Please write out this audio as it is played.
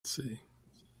Let's see.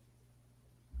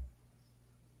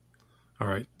 All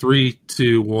right. 3,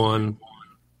 2, 1.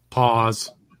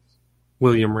 Pause.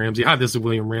 William Ramsey. Hi, this is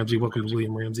William Ramsey. Welcome to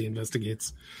William Ramsey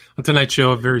Investigates. On tonight's show,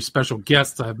 I have very special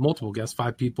guests. I have multiple guests,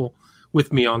 5 people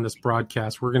with me on this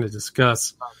broadcast. We're going to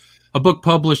discuss a book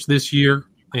published this year,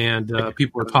 and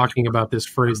people are talking about this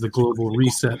phrase, the global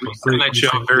reset. Tonight's show,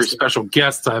 I have very special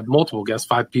guests. I have multiple guests,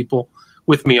 5 people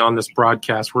with me on this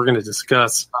broadcast. We're going to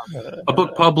discuss a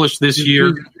book published this year,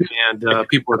 and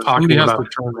people are talking about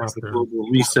the global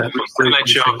reset. Tonight's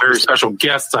show, I have very special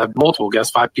guests. I have multiple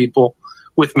guests, 5 people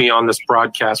with me on this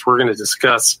broadcast. We're going to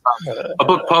discuss a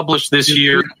book published this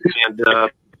year, and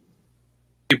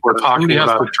people are talking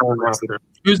about the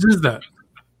whose is that?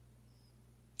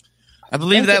 I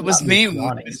believe that was me.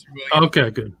 Okay,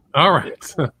 good. All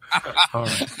right. All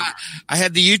right. I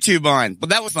had the YouTube on, but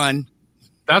that was fun.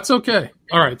 That's okay.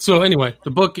 All right. So anyway,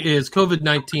 the book is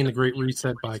COVID-19, The Great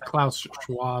Reset by Klaus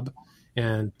Schwab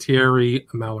and Thierry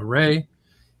Malloret.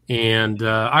 And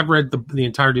I've read the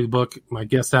entirety of the book. My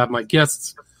guests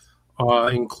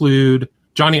include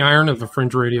Johnny Iron of the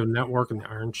Fringe Radio Network and the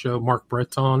Ironshow, Mark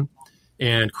Breton,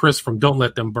 and Chris from Don't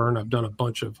Let Them Burn. I've done a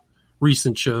bunch of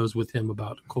recent shows with him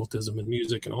about occultism and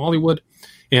music in Hollywood.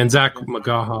 And Zach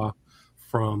McGaha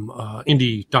from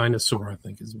Indie Dinosaur, I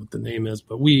think is what the name is.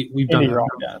 But we've done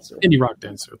Indie Rock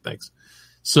Dancer. Thanks.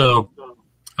 So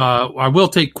I will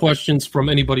take questions from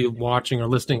anybody watching or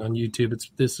listening on YouTube.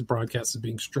 This broadcast is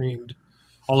being streamed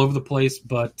all over the place.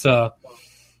 But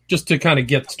just to kind of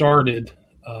get started,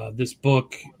 this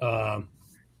book, the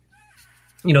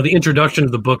introduction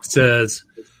of the book says,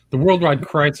 the worldwide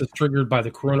crisis triggered by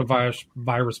the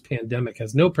coronavirus pandemic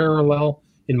has no parallel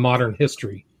in modern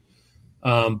history.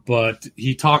 But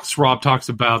Schwab talks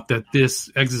about that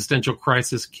this existential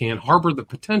crisis can harbor the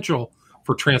potential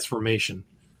for transformation.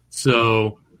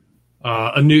 So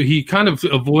he kind of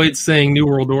avoids saying New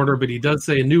World Order, but he does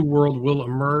say a new world will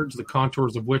emerge, the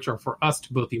contours of which are for us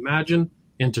to both imagine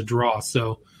and to draw.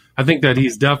 So I think that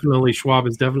Schwab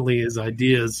is definitely his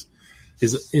ideas,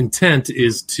 his intent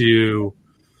is to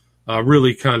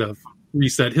really kind of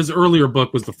reset. His earlier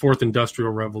book was The Fourth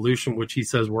Industrial Revolution, which he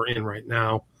says we're in right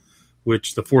now,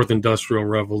 which the Fourth Industrial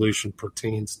Revolution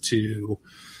pertains to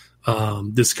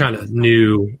this kind of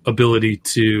new ability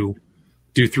to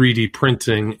do 3D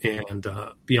printing and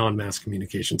beyond mass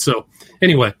communication. So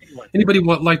anyway, anybody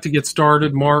would like to get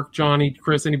started? Mark, Johnny,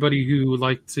 Chris, anybody who would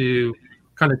like to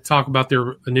kind of talk about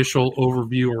their initial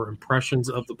overview or impressions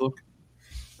of the book?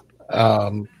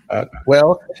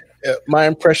 My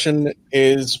impression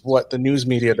is what the news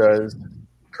media does.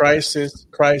 Crisis,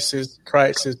 crisis,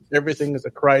 crisis. Everything is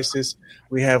a crisis.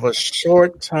 We have a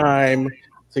short time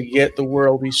to get the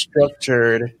world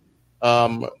restructured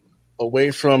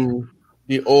away from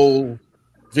the old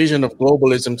vision of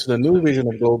globalism to the new vision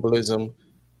of globalism,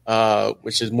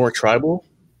 which is more tribal.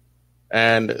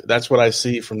 And that's what I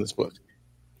see from this book.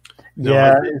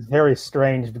 Yeah, it's very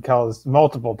strange because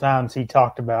multiple times he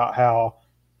talked about how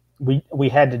we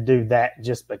had to do that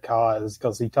just because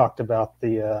he talked about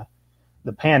the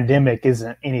pandemic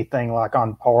isn't anything like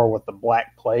on par with the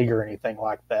Black Plague or anything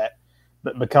like that,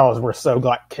 but because we're so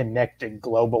connected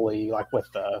globally, like with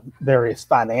the various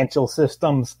financial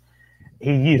systems,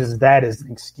 he uses that as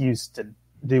an excuse to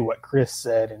do what Chris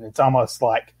said, and it's almost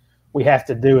like we have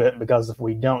to do it because if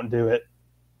we don't do it,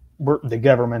 the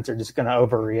governments are just going to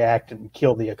overreact and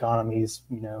kill the economies,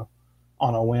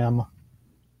 on a whim.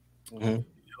 Mm-hmm.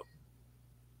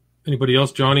 Anybody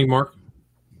else? Johnny, Mark?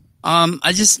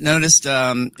 I just noticed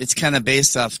it's kind of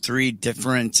based off 3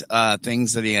 different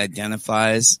things that he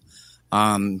identifies.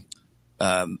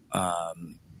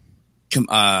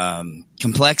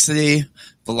 Complexity,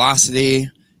 velocity,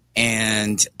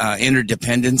 and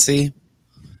interdependency.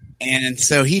 And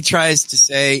so he tries to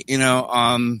say,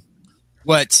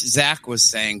 what Zach was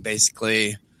saying,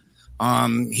 basically.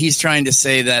 He's trying to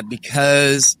say that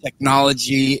because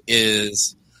technology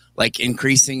is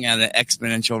increasing at an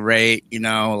exponential rate, on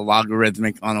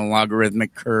a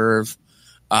logarithmic curve.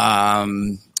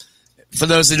 For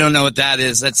those who don't know what that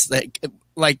is, that's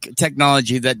like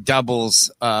technology that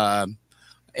doubles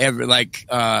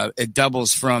it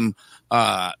doubles from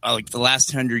the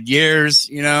last 100 years,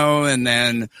 and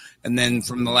then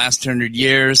from the last 100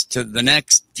 years to the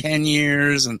next 10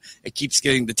 years, and it keeps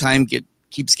getting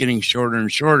keeps getting shorter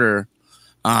and shorter.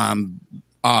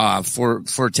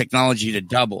 For technology to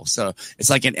double. So it's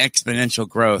like an exponential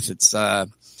growth.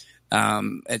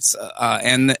 And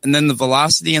then the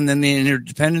velocity and then the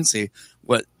interdependency,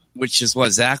 which is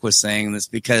what Zach was saying, is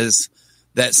because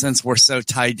that since we're so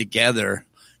tied together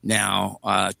now,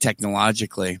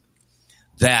 technologically,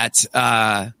 that,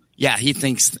 yeah, he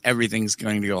thinks everything's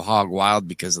going to go hog wild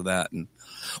because of that. And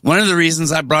one of the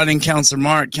reasons I brought in Counselor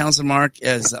Mark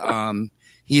is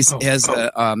has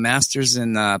a master's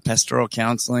in pastoral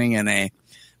counseling and a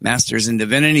master's in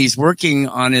divinity. He's working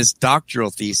on his doctoral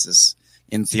thesis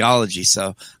in theology.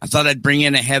 So I thought I'd bring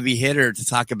in a heavy hitter to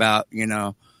talk about,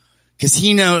 because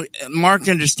Mark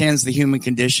understands the human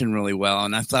condition really well,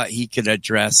 and I thought he could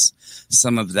address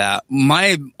some of that.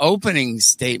 My opening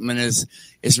statement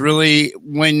is really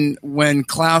when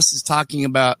Klaus is talking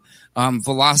about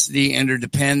velocity,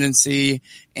 interdependency,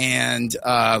 and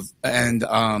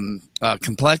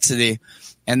complexity,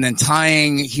 and then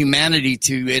tying humanity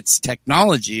to its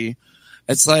technology.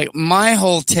 It's like my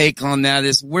whole take on that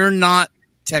is we're not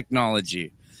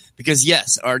technology. Because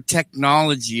yes, our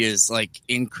technology is like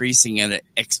increasing at an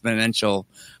exponential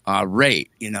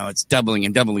rate. It's doubling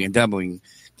and doubling and doubling,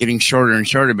 getting shorter and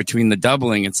shorter between the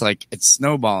doubling. It's like it's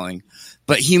snowballing.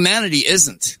 But humanity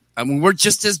isn't. I mean, we're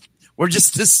just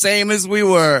the same as we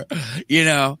were,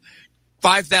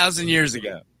 5,000 years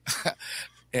ago.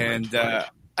 And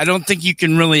I don't think you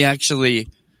can really actually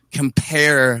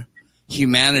compare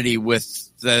humanity with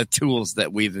the tools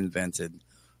that we've invented.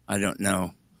 I don't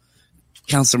know.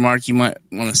 Counselor Mark, you might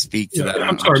want to speak to that.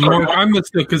 I'm sorry, Mark. I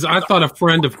mistook because I thought a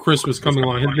friend of Chris was coming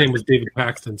along. His name was David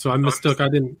Paxton, so I mistook. I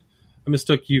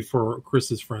mistook you for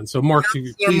Chris's friend. So Mark,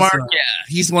 please, Mark, yeah,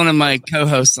 he's one of my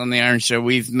co-hosts on the Iron Show.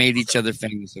 We've made each other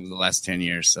famous over the last 10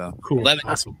 years. So cool,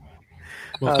 awesome.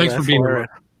 Well, thanks for being here.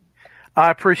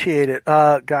 I appreciate it,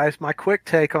 guys. My quick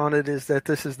take on it is that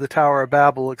this is the Tower of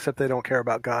Babel, except they don't care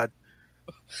about God.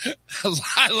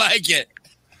 I like it.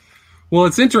 Well,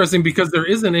 it's interesting because there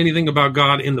isn't anything about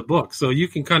God in the book. So you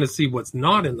can kind of see what's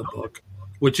not in the book,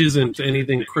 which isn't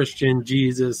anything Christian,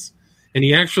 Jesus. And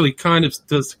he actually kind of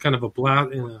does kind of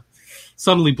a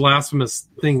subtly blasphemous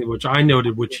thing, which I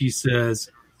noted, which he says,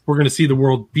 we're going to see the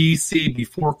world BC,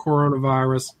 before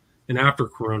coronavirus, and after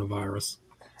coronavirus.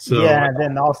 So, yeah, and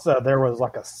then also there was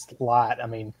like a slight,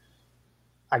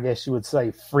 I guess you would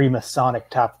say Freemasonic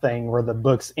type thing where the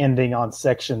book's ending on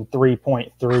section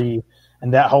 3.3.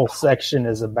 And that whole section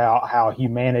is about how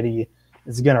humanity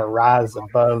is going to rise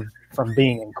above from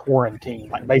being in quarantine.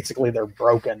 Like basically they're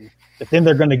broken, but then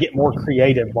they're going to get more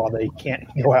creative while they can't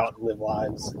go out and live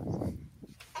lives.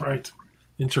 Right.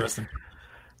 Interesting.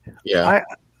 Yeah.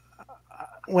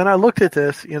 When I looked at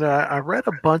this, I read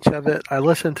a bunch of it. I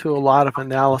listened to a lot of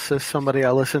analysis. Somebody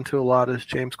I listened to a lot is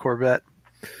James Corbett.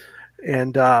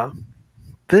 And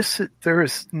there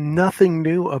is nothing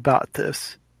new about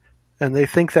this. And they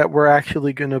think that we're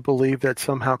actually going to believe that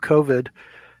somehow COVID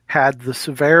had the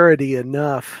severity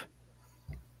enough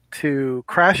to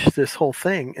crash this whole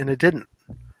thing, and it didn't.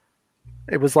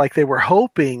 It was like they were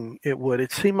hoping it would.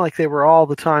 It seemed like they were all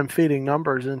the time feeding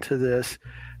numbers into this.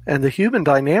 And the human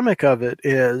dynamic of it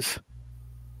is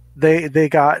they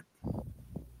got...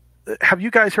 Have you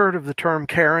guys heard of the term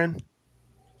Karen?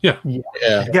 Yeah.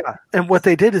 And what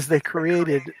they did is they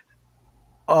created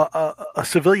a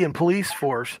civilian police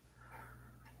force,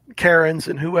 Karens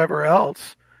and whoever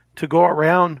else, to go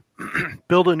around,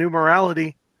 build a new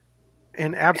morality,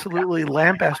 and absolutely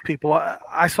lambaste people.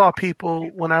 I saw people,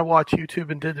 when I watched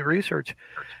YouTube and did the research,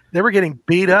 they were getting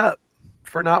beat up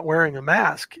for not wearing a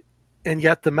mask, and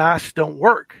yet the masks don't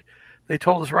work. They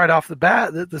told us right off the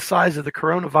bat that the size of the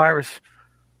coronavirus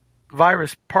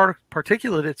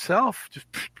particulate itself just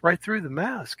right through the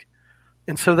mask.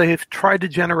 And so they've tried to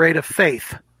generate a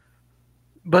faith.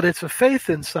 But it's a faith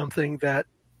in something that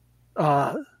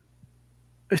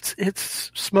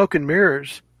it's smoke and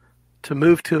mirrors to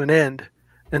move to an end.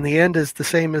 And the end is the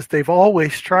same as they've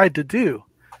always tried to do.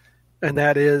 And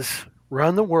that is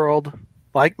run the world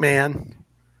like man.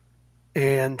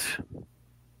 And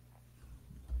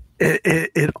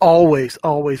it always,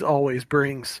 always, always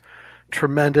brings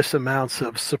tremendous amounts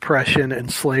of suppression and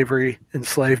slavery,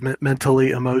 enslavement,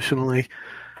 mentally, emotionally.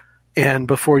 And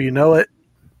before you know it,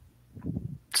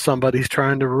 somebody's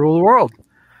trying to rule the world.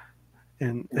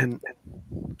 And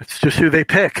it's just who they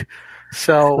pick.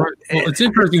 So right. Well, it's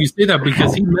interesting you say that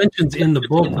because he mentions in the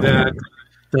book that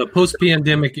the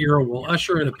post-pandemic era will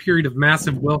usher in a period of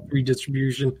massive wealth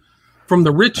redistribution from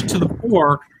the rich to the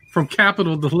poor, from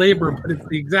capital to labor, but it's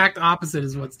the exact opposite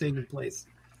is what's taking place.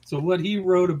 So what he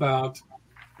wrote about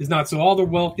is not so all the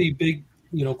wealthy, big,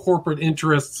 corporate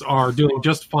interests are doing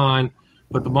just fine,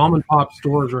 but the mom and pop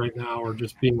stores right now are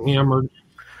just being hammered.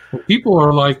 And people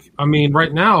are like,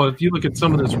 right now, if you look at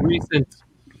some of this recent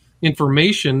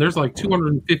information, there's like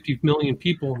 250 million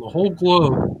people in the whole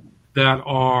globe that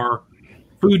are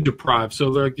food deprived. So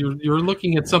like you're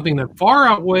looking at something that far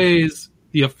outweighs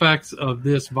the effects of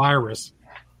this virus,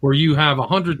 where you have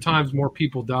 100 times more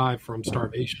people die from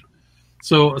starvation.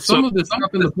 So some of this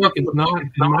stuff in the book is not,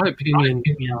 in my opinion,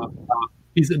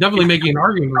 he's definitely making an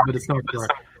argument, but it's not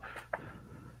correct.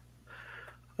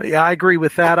 Yeah, I agree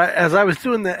with that. As I was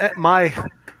doing my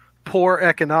poor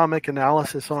economic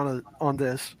analysis on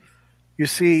this, you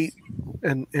see,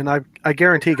 and I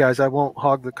guarantee, guys, I won't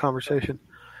hog the conversation.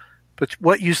 But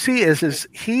what you see is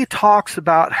he talks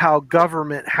about how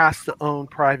government has to own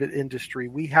private industry.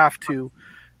 We have to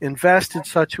invest in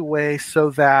such a way so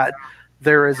that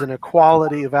there is an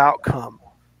equality of outcome,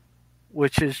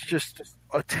 which is just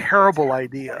a terrible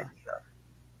idea.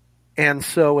 And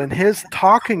so in his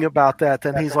talking about that,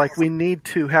 then he's like, we need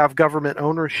to have government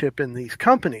ownership in these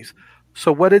companies.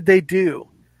 So what did they do?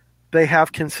 They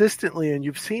have consistently, and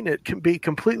you've seen it, can be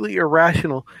completely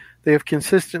irrational. They have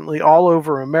consistently all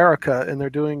over America, and they're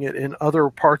doing it in other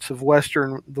parts of the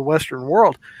Western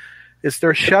world, is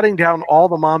they're shutting down all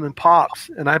the mom and pops.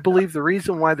 And I believe the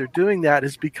reason why they're doing that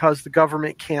is because the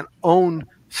government can't own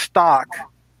stock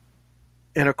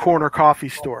in a corner coffee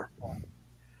store.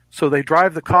 So they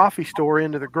drive the coffee store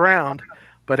into the ground,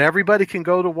 but everybody can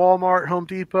go to Walmart, Home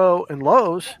Depot, and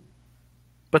Lowe's,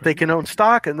 but they can own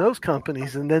stock in those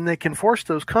companies, and then they can force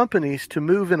those companies to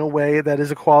move in a way that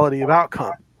is a quality of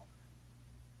outcome.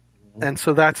 And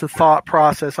so that's a thought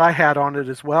process I had on it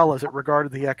as well as it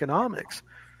regarded the economics.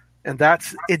 And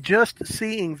that's it. Just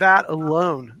seeing that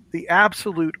alone, the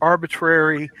absolute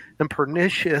arbitrary and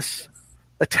pernicious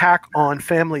attack on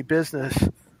family business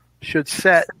should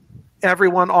set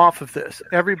everyone off of this.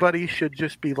 Everybody should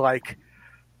just be like,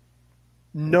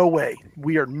 no way,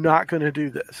 we are not going to do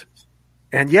this.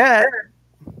 And yet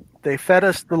they fed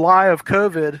us the lie of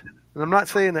COVID. And I'm not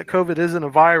saying that COVID isn't a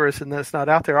virus and that it's not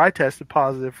out there. I tested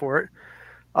positive for it.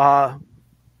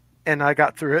 And I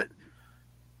got through it.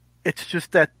 It's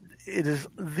just that it is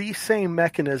the same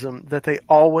mechanism that they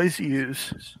always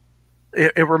use.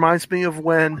 It reminds me of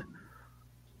when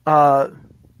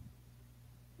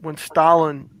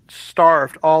Stalin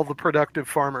starved all the productive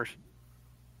farmers.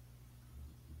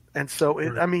 And so,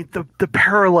 the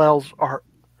parallels are,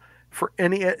 for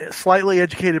any slightly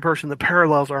educated person, the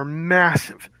parallels are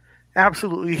massive,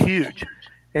 absolutely huge.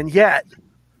 And yet,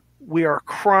 we are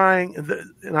crying,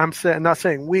 and I'm not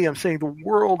saying we, I'm saying the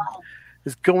world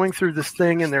is going through this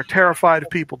thing, and they're terrified of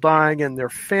people dying and their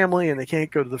family, and they can't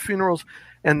go to the funerals,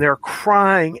 and they're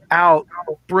crying out,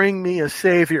 bring me a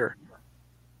savior.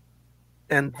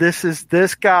 And this is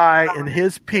this guy and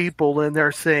his people, and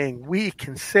they're saying, we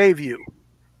can save you.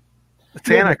 It's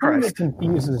Antichrist. The thing that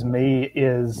confuses me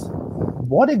is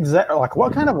what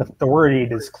kind of authority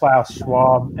does Klaus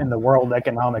Schwab and the World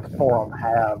Economic Forum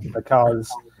have? Because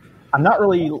I'm not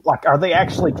really, are they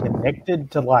actually connected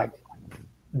to,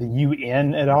 the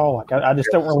UN at all? I just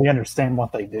don't really understand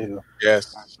what they do.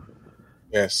 Yes.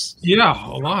 Yeah,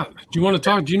 a lot. Do you want to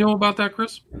talk? Do you know about that,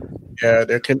 Chris? Yeah,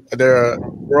 they're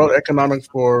World Economic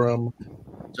Forum,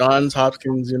 Johns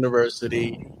Hopkins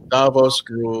University, Davos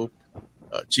Group,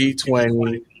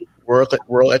 G20,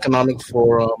 World Economic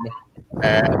Forum,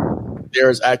 and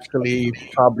there's actually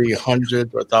probably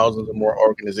hundreds or thousands of more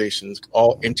organizations,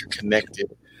 all interconnected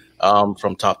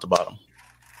from top to bottom.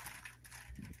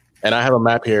 And I have a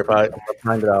map here. If I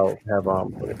find it, I'll have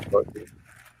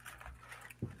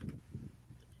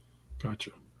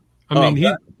Gotcha. Schwab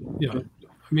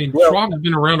has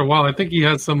been around a while. I think he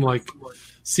has some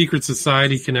secret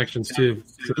society connections too.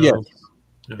 So,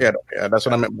 yeah, that's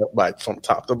what I meant by from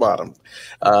top to bottom.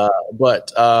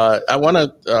 But I want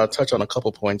to touch on a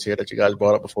couple points here that you guys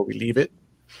brought up before we leave it.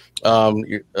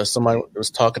 Somebody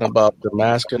was talking about the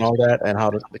mask and all that, and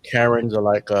how the Karens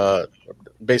are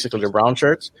basically the brown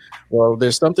shirts. Well,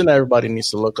 there's something that everybody needs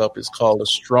to look up. It's called the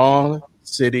Strong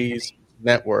Cities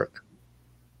Network.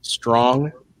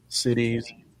 Strong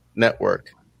Cities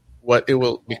Network. What it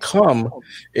will become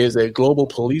is a global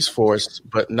police force,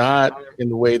 but not in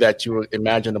the way that you would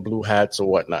imagine the blue hats or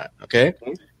whatnot. Okay.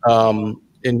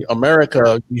 In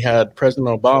America, we had President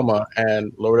Obama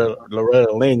and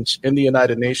Loretta Lynch in the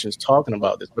United Nations talking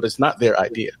about this, but it's not their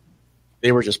idea.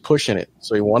 They were just pushing it.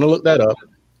 So you want to look that up.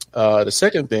 The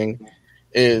second thing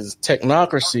is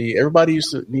technocracy. Everybody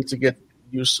needs to get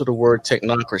used to the word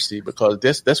technocracy, because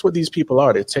that's what these people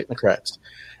are. They're technocrats.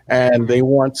 And they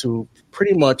want to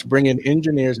pretty much bring in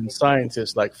engineers and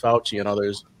scientists like Fauci and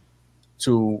others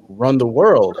to run the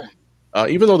world.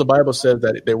 Even though the Bible says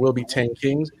that there will be 10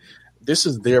 kings, this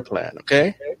is their plan,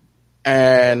 okay?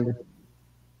 And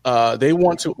they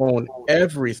want to own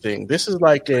everything. This is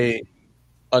like a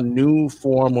new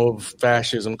form of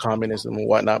fascism, communism, and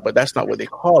whatnot, but that's not what they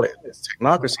call it. It's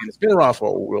technocracy, and it's been around for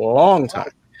a long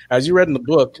time. As you read in the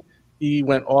book, he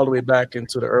went all the way back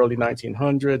into the early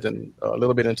 1900s and a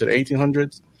little bit into the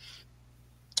 1800s.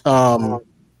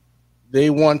 they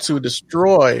want to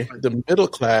destroy the middle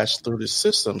class through the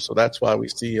system. So that's why we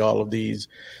see all of these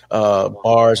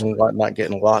bars and whatnot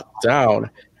getting locked down.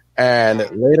 And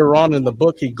later on in the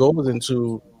book, he goes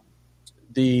into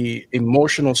the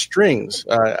emotional strings.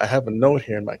 I have a note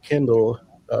here in my Kindle.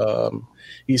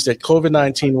 He said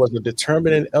COVID-19 was the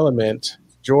determinant element.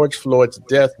 George Floyd's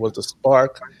death was the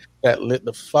spark that lit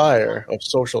the fire of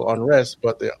social unrest,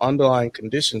 but the underlying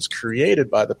conditions created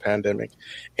by the pandemic,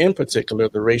 in particular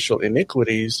the racial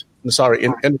inequalities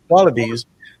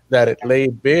that it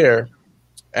laid bare,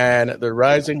 and the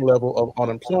rising level of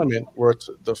unemployment were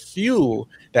the fuel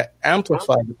that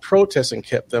amplified the protests and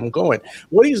kept them going.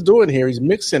 What he's doing here, he's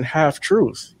mixing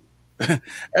half-truth.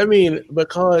 I mean,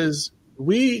 because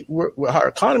our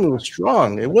economy was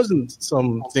strong. It wasn't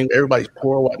something everybody's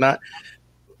poor or whatnot.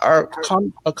 Our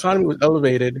economy was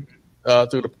elevated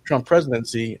through the Trump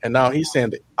presidency, and now he's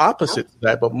saying the opposite to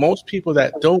that. But most people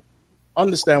that don't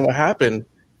understand what happened,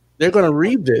 they're going to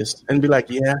read this and be like,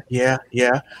 yeah.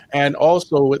 And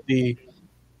also with the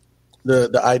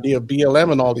idea of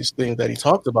BLM and all these things that he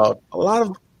talked about, a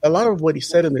lot of what he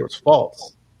said in there was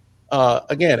false.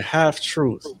 Again, half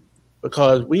truth,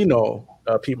 because we know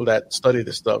people that study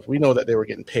this stuff. We know that they were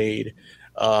getting paid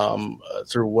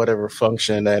through whatever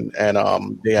function, and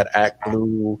they had Act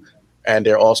Blue, and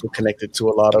they're also connected to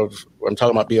a lot of. I'm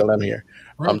talking about BLM here.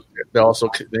 They're also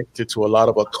connected to a lot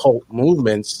of occult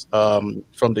movements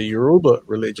from the Yoruba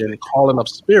religion, calling up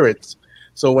spirits.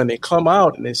 So when they come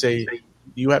out and they say,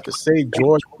 you have to say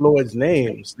George Floyd's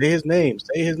name, say his name.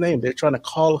 They're trying to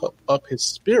call up his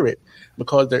spirit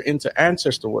because they're into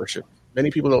ancestor worship.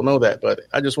 Many people don't know that, but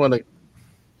I just want to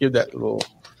give that little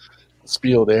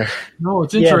spiel there. No,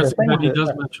 it's interesting that he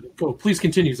does mention it. Go, please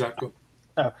continue, Zach. Go.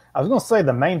 I was going to say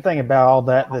the main thing about all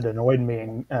that annoyed me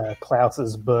in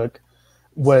Klaus's book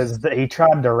was that he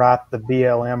tried to write the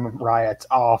BLM riots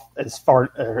off as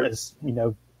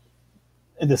in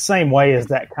the same way as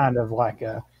that kind of like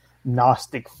a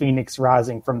Gnostic phoenix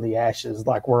rising from the ashes.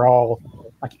 Like we're all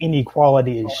like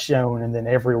inequality is shown, and then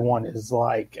everyone is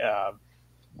like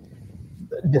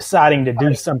deciding to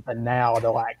do something now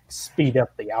to like speed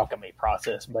up the alchemy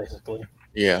process, basically.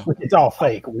 Yeah, it's all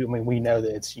fake. We know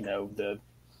that it's the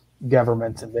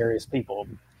governments and various people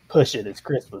push it, as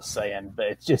Chris was saying,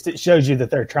 but it shows you that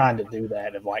they're trying to do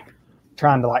that, of like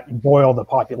trying to like boil the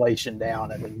population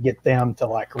down and then get them to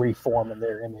like reform in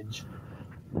their image.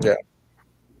 Yeah,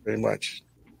 very much.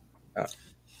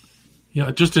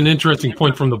 Yeah, just an interesting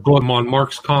point from the book on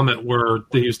Mark's comment where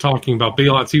he was talking about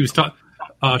bailouts.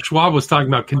 Schwab was talking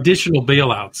about conditional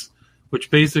bailouts,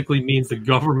 which basically means the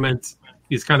government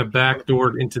is kind of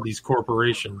backdoored into these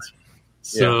corporations.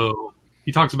 So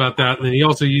he talks about that, and then he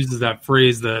also uses that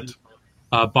phrase that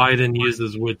Biden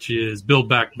uses, which is "build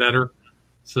back better."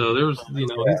 So there's, he's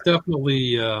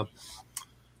definitely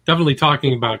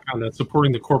talking about kind of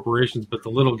supporting the corporations, but the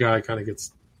little guy kind of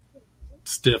gets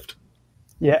stiffed.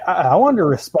 Yeah, I wanted to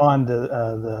respond to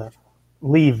the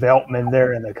Lee Veltman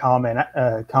there in the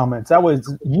comments. I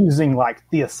was using like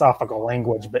theosophical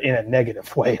language, but in a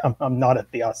negative way. I'm not a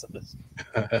theosophist.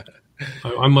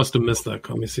 I must have missed that.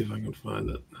 Let me see if I can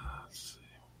find it.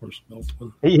 Where's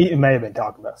Veltman? He may have been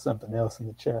talking about something else in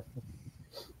the chat.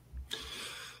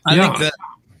 I think that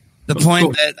the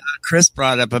point that Chris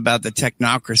brought up about the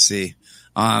technocracy.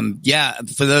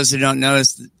 For those who don't know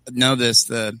this,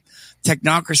 the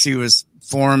technocracy was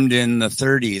formed in the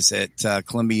 30s at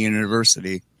Columbia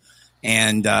University,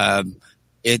 and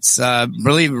it's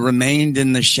really remained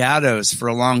in the shadows for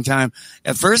a long time.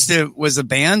 At first, it was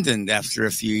abandoned after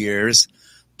a few years,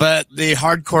 but the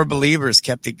hardcore believers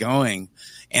kept it going,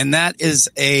 and that is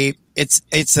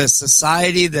it's a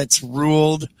society that's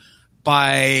ruled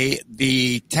by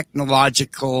the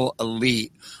technological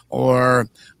elite, or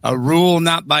a rule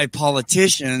not by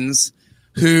politicians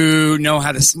who know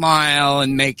how to smile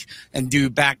and make and do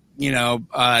backroom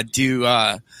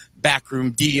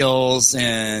deals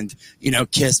and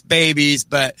kiss babies,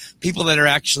 but people that are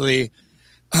actually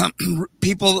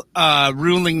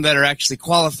ruling that are actually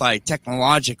qualified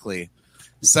technologically.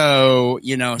 So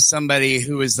somebody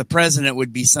who is the president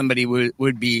would be somebody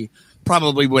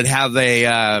probably would have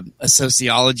a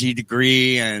sociology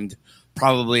degree and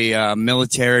probably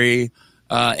military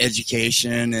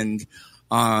education, and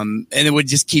it would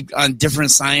just keep on.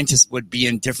 Different scientists would be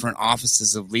in different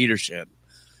offices of leadership.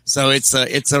 So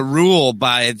it's a rule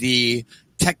by the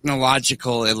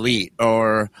technological elite,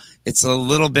 or it's a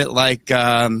little bit like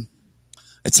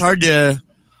it's hard to,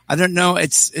 I don't know.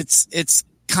 It's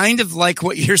kind of like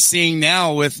what you're seeing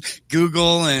now with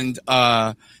Google and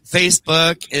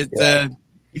Facebook.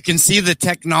 You can see the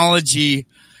technology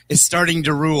is starting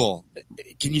to rule.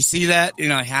 Can you see that,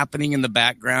 happening in the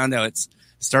background, how it's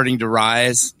starting to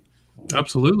rise?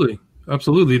 Absolutely.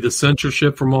 The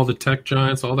censorship from all the tech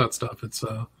giants, all that stuff. It's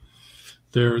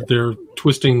they're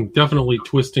definitely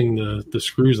twisting the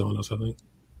screws on us, I think.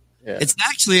 Yeah. It's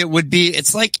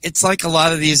like a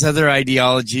lot of these other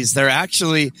ideologies. They're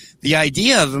actually, the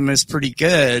idea of them is pretty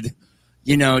good,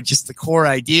 just the core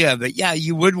idea. But yeah,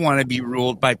 you would want to be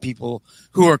ruled by people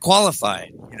who are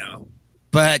qualified,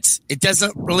 but it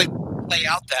doesn't really play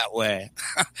out that way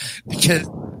because,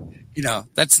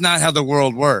 that's not how the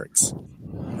world works.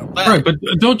 Right, but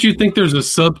don't you think there's a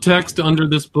subtext under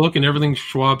this book and everything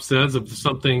Schwab says of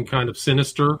something kind of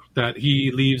sinister that he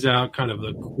leaves out, kind of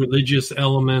the religious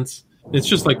elements? It's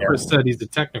just like Chris said, he's a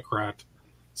technocrat.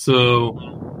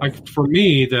 So, for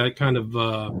me, that kind of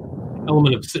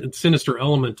sinister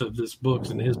element of this book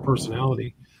and his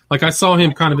personality. Like I saw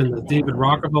him kind of in the David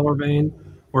Rockefeller vein,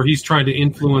 where he's trying to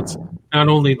influence not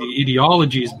only the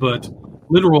ideologies, but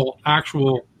literal,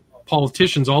 actual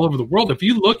politicians all over the world. If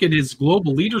you look at his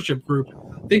global leadership group,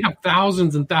 they have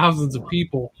thousands and thousands of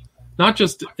people, not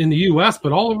just in the U.S.,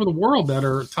 but all over the world that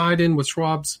are tied in with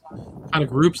Schwab's kind of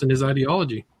groups and his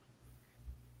ideology.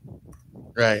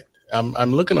 Right.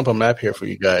 I'm looking up a map here for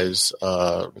you guys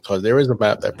because there is a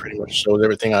map that pretty much shows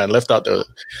everything. I left out the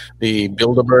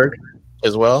Bilderberg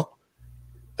as well.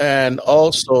 And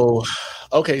also,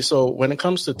 okay, so when it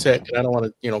comes to tech, and I don't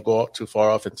want to go too far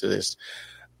off into this,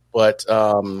 but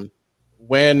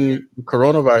when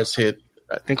coronavirus hit,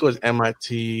 I think it was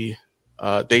MIT,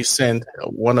 they sent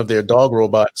one of their dog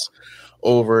robots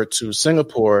over to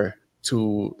Singapore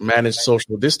to manage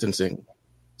social distancing.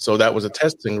 So that was a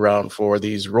testing ground for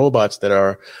these robots that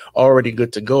are already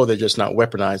good to go. They're just not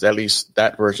weaponized. At least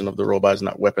that version of the robot is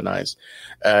not weaponized.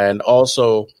 And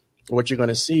also what you're going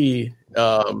to see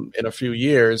in a few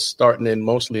years, starting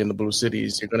mostly in the blue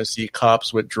cities, you're going to see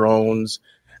cops with drones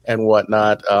and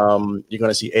whatnot. You're going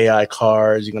to see AI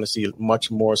cars. You're going to see much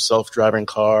more self-driving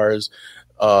cars,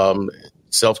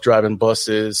 self-driving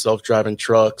buses, self-driving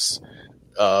trucks,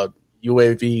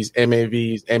 UAVs,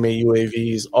 MAVs,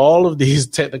 MAUAVs, all of these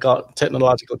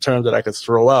technological terms that I could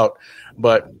throw out.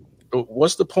 But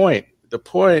what's the point? The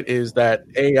point is that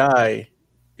AI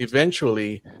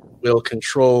eventually will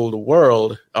control the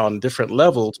world on different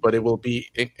levels, but it will be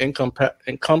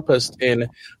encompassed in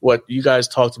what you guys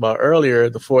talked about earlier,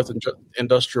 the fourth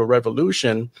industrial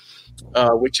revolution,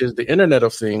 which is the Internet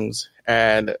of Things.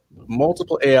 And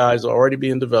multiple AIs are already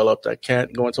being developed. I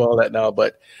can't go into all that now,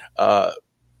 but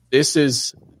this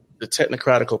is the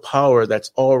technocratical power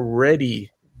that's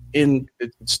already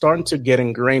it's starting to get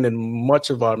ingrained in much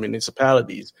of our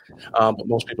municipalities, but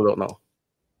most people don't know.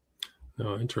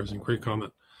 No, interesting. Great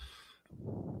comment.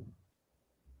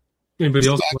 Anybody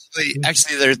else?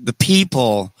 Actually, they're the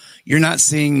people. You're not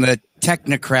seeing the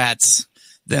technocrats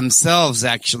themselves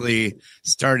actually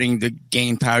starting to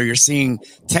gain power. You're seeing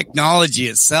technology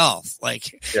itself,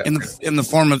 in the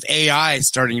form of AI,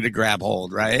 starting to grab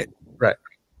hold. Right. Right.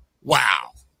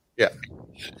 Wow. Yeah.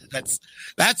 That's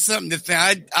something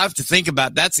I have to think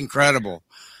about. That's incredible.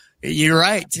 You're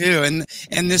right too.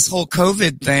 And this whole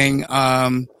COVID thing,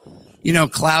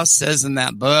 Klaus says in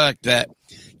that book that,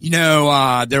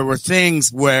 there were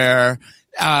things where,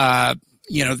 governments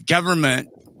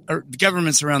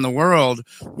around the world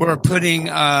were putting,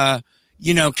 kind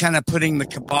of putting the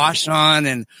kibosh on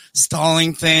and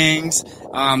stalling things.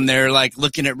 They're like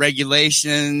looking at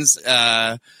regulations,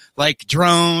 like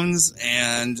drones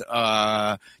and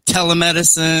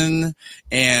telemedicine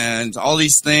and all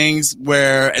these things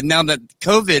and now that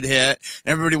COVID hit,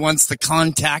 everybody wants the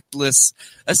contactless.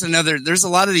 There's a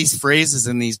lot of these phrases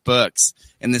in this book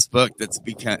that's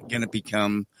going to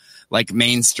become like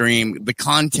mainstream. The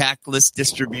contactless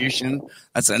distribution,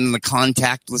 that's in the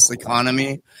contactless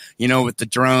economy, with the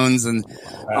drones and,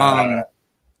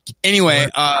 anyway,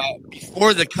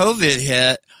 before the COVID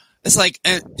hit, it's like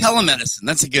telemedicine.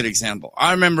 That's a good example.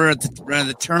 I remember at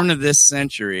the turn of this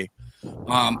century,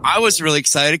 I was really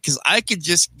excited because I could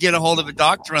just get a hold of a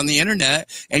doctor on the internet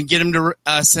and get him to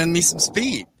send me some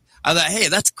speed. I thought, hey,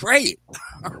 that's great.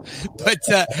 But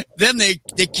then they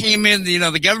came in,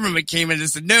 the government came in and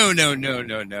said, no.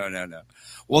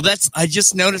 Well, I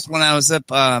just noticed when I was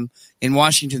up in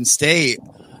Washington State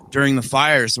during the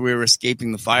fires, we were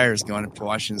escaping the fires going up to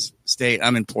Washington State.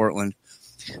 I'm in Portland.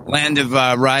 Land of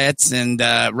riots and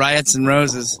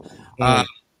roses. We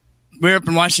were up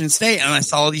in Washington State, and I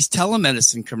saw all these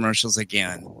telemedicine commercials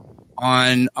again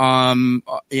on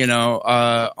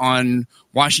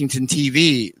Washington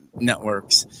TV.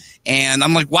 networks. And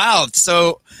I'm like, wow.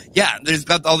 So yeah, there's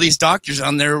got all these doctors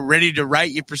on there ready to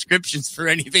write you prescriptions for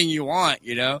anything you want,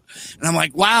 And I'm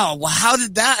like, wow, well, how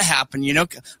did that happen?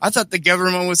 I thought the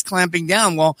government was clamping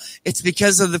down. Well, it's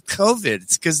because of the COVID.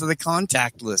 It's because of the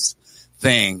contactless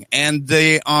thing and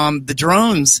the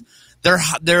drones. They're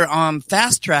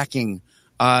fast tracking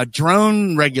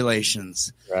drone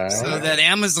regulations. Right. So that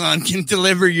Amazon can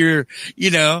deliver your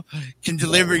toilet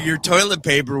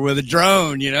paper with a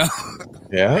drone, Yeah.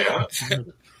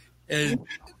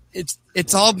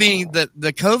 It's all being the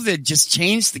COVID just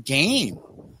changed the game,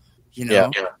 Yeah.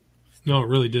 No, it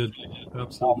really did.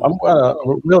 Absolutely.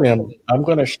 William, I'm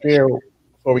going to share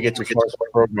before we get to the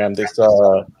program this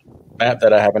map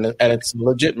that I have, and it's a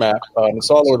legit map. It's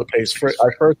all over the place. I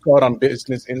first saw it on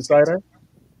Business Insider.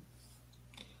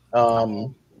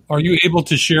 Are you able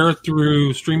to share it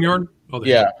through StreamYard? Oh,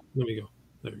 yeah. Let me go.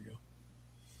 There you go.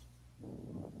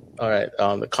 All right.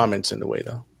 The comments in the way,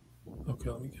 though.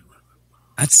 Okay. Let me get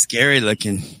That's scary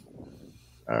looking.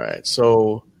 All right.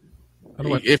 So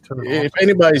if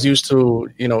anybody's used to,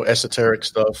 esoteric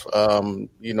stuff,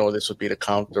 this would be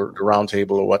the round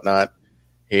table or whatnot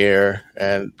here.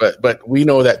 But we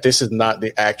know that this is not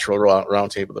the actual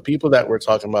round table. The people that we're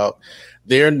talking about,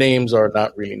 their names are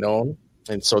not really known.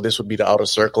 And so this would be the outer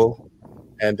circle.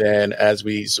 And then as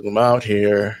we zoom out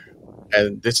here,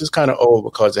 and this is kind of old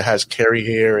because it has Kerry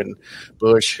here and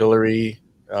Bush, Hillary,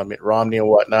 Mitt Romney and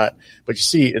whatnot. But you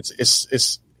see,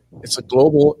 it's a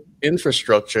global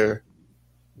infrastructure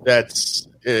it's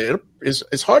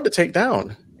hard to take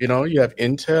down. You have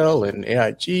Intel and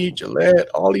AIG, Gillette,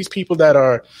 all these people that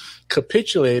are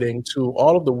capitulating to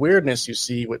all of the weirdness you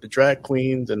see with the drag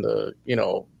queens and the,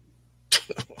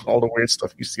 all the weird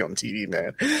stuff you see on TV,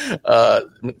 man.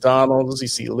 McDonald's, you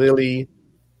see Lilly,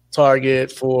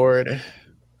 Target, Ford,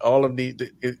 all of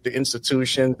the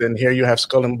institutions. And here you have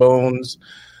Skull and Bones,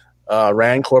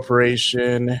 Rand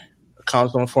Corporation,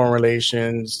 Council on Foreign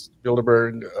Relations,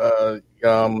 Bilderberg,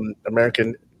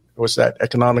 American,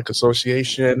 Economic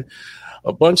Association,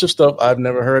 a bunch of stuff I've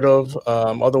never heard of.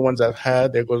 Other ones I've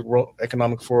had, there goes World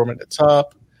Economic Forum at the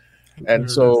top.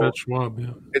 And so Schwab,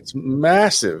 yeah. It's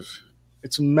massive.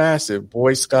 It's massive.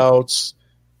 Boy Scouts.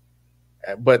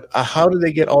 But how do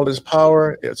they get all this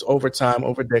power? It's over time,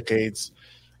 over decades.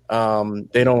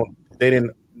 They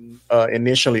didn't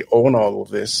initially own all of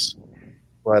this,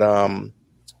 but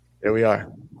there we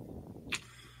are.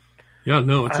 Yeah,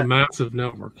 no, it's a massive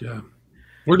network. Yeah.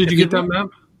 Where did you get that map?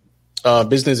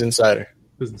 Business Insider.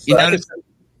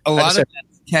 A lot of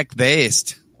that's tech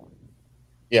based.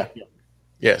 Yeah.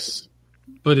 Yes.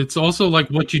 But it's also like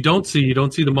what you don't see. You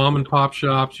don't see the mom and pop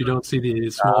shops. You don't see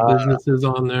the small businesses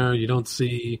on there. You don't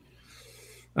see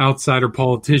outsider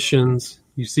politicians.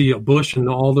 You see a Bush, and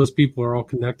all those people are all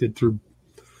connected through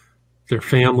their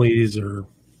families or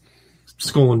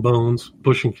Skull and Bones,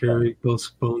 Bush and Kerry, both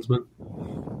Bonesmen.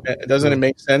 Doesn't it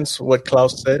make sense what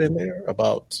Klaus said in there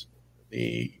about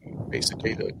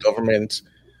basically the government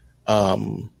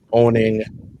owning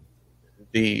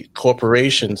the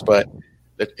corporations, but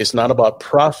it's not about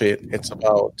profit. It's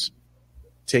about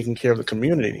taking care of the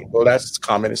community. Well, that's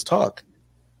communist talk.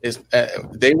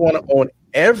 They want to own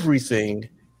everything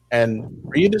and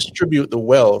redistribute the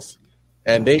wealth,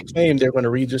 and they claim they're going to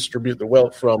redistribute the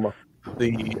wealth from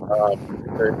the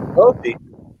wealthy.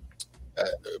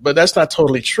 But that's not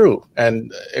totally true,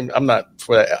 and I'm not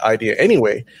for that idea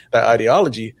anyway, that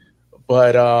ideology.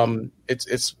 But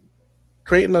it's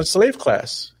creating a slave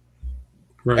class.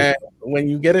 Right. And when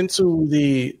you get into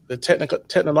the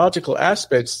technological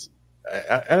aspects,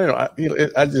 I don't know.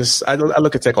 I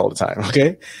look at tech all the time.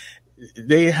 Okay,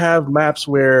 they have maps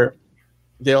where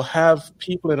they'll have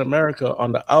people in America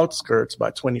on the outskirts by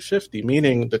 2050,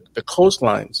 meaning the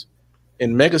coastlines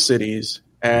in megacities,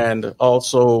 and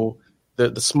also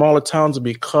the smaller towns will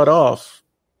be cut off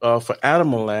for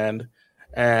animal land,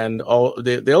 and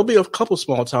there'll be a couple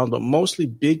small towns, but mostly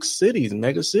big cities,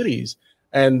 mega cities.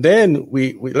 And then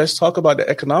we let's talk about the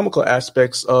economical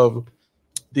aspects of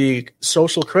the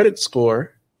social credit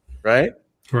score, right?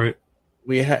 Right.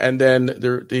 And then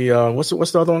the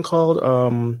what's the other one called?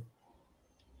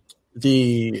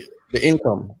 The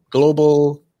income,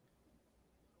 global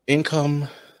income.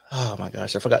 Oh my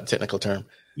gosh, I forgot the technical term.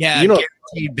 Yeah,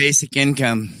 guaranteed basic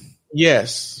income.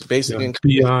 Yes, basic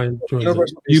income.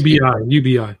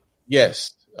 UBI.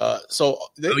 Yes.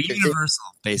 Universal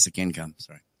basic income.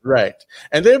 Sorry. Right,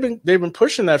 and they've been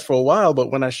pushing that for a while,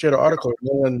 but when I shared the article,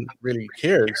 no one really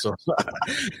cared, so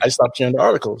I stopped sharing the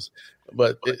articles.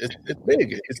 But it's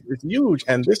big, it's huge,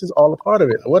 and this is all a part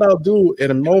of it. What I'll do in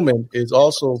a moment is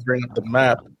also bring up the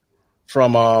map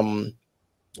from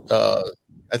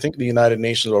I think the United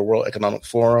Nations or World Economic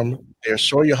Forum, they'll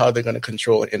show you how they're going to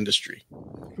control industry.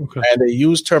 Okay. And they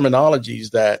use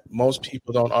terminologies that most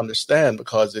people don't understand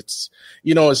because it's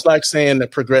like saying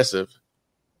that progressive.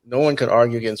 No one can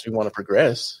argue against we want to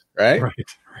progress, right? Right.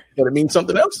 But it means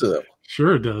something else to them.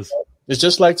 Sure it does. It's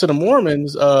just like to the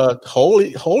Mormons,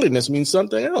 holiness means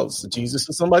something else. Jesus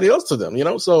is somebody else to them,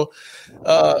 So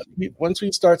once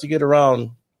we start to get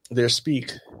around their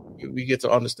speak, we get to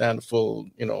understand the full,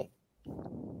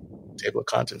 table of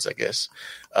contents, I guess.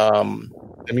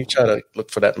 Let me try to look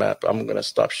for that map. I'm going to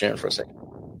stop sharing for a second.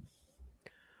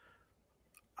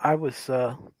 I was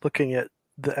looking at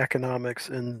the economics,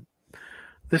 and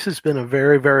this has been a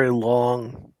very, very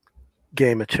long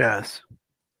game of chess.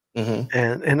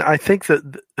 Mm-hmm. And I think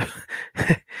that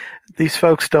these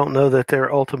folks don't know that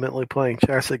they're ultimately playing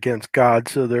chess against God,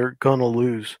 so they're going to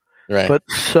lose. Right. But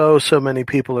so many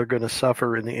people are going to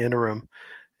suffer in the interim.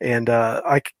 And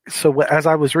so as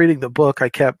I was reading the book, I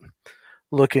kept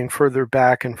looking further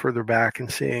back and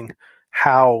seeing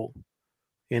how,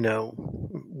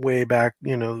 way back,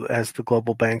 as the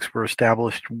global banks were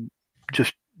established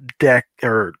just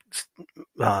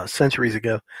centuries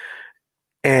ago.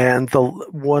 And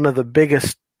one of the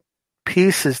biggest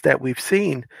pieces that we've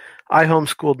seen, I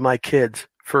homeschooled my kids,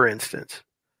 for instance,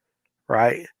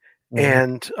 right?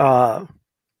 Mm-hmm.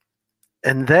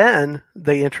 And then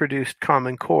they introduced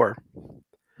Common Core.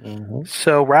 Mm-hmm.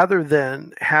 So rather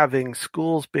than having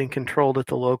schools being controlled at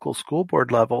the local school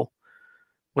board level,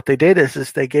 what they did is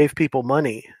they gave people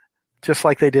money, just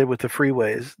like they did with the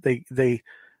freeways.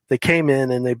 They came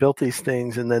in and they built these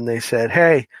things, and then they said,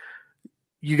 hey,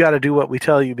 you got to do what we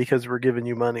tell you because we're giving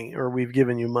you money, or we've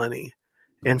given you money.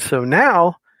 And so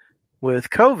now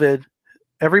with COVID,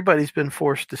 everybody's been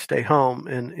forced to stay home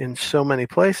in so many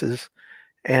places.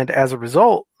 And as a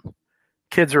result,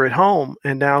 kids are at home.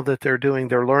 And now that they're doing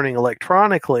their learning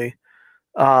electronically,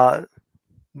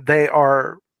 they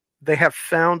have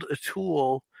found a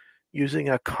tool using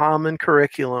a common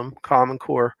curriculum, Common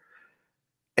Core,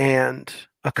 and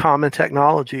a common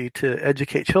technology to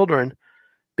educate children,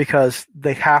 because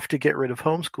they have to get rid of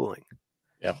homeschooling.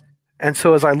 Yeah. And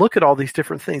so as I look at all these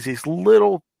different things, these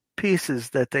little pieces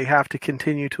that they have to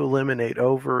continue to eliminate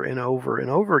over and over and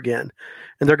over again,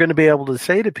 and they're going to be able to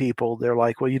say to people, they're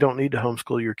like, well, you don't need to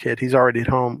homeschool your kid. He's already at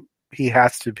home. He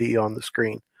has to be on the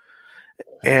screen.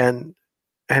 And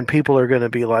people are going to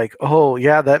be like, oh,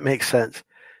 yeah, that makes sense.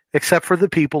 Except for the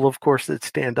people, of course, that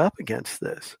stand up against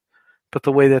this. But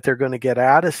the way that they're going to get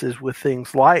at us is with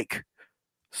things like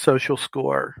social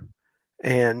score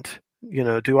and,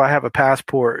 do I have a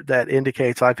passport that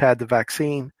indicates I've had the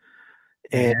vaccine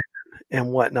and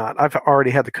whatnot. I've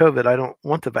already had the COVID. I don't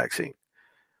want the vaccine.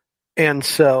 And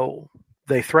so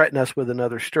they threaten us with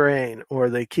another strain, or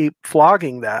they keep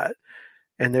flogging that,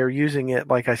 and they're using it,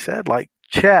 like I said, like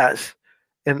chess.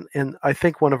 And I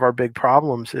think one of our big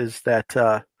problems is that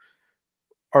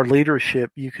our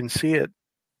leadership, you can see it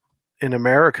in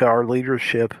America, our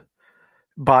leadership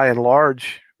by and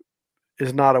large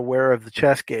is not aware of the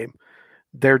chess game.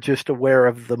 They're just aware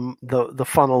of the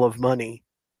funnel of money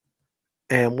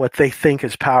and what they think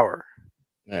is power.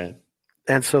 Right.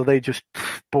 And so they just,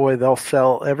 they'll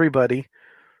sell everybody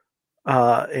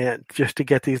and just to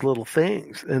get these little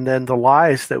things. And then the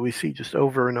lies that we see just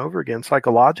over and over again,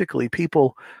 psychologically,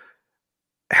 people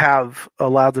have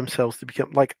allowed themselves to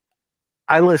become like,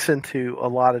 I listen to a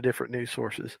lot of different news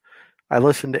sources. I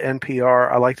listen to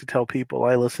NPR. I like to tell people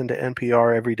I listen to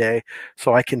NPR every day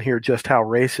so I can hear just how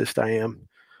racist I am.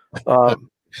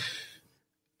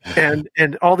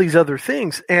 And all these other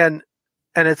things. And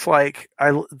it's like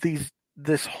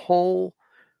this whole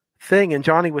thing, and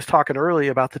Johnny was talking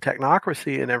earlier about the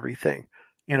technocracy and everything.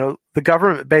 The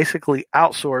government basically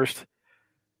outsourced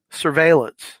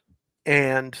surveillance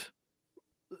and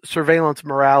surveillance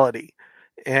morality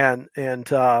and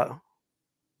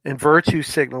virtue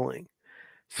signaling.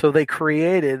 So they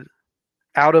created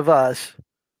out of us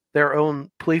their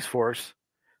own police force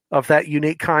of that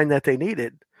unique kind that they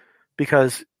needed,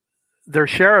 because there are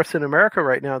sheriffs in America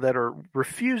right now that are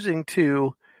refusing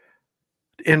to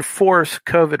enforce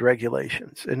COVID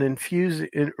regulations and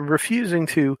refusing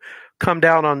to come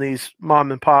down on these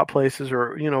mom and pop places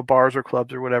or, bars or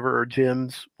clubs or whatever, or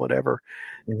gyms, whatever.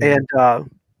 Mm-hmm. And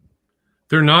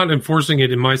they're not enforcing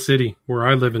it in my city where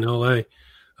I live in LA.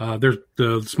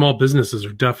 The small businesses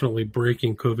are definitely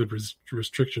breaking COVID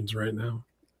restrictions right now.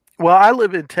 Well, I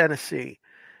live in Tennessee,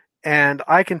 and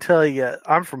I can tell you,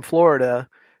 I'm from Florida,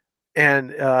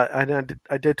 and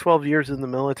I did 12 years in the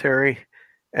military,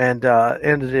 and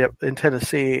ended up in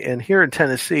Tennessee. And here in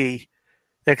Tennessee,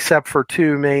 except for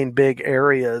two main big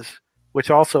areas,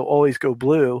 which also always go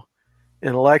blue,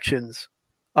 in elections,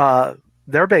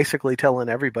 they're basically telling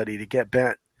everybody to get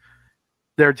bent.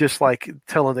 They're just like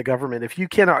telling the government, if you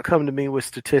cannot come to me with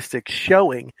statistics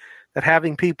showing that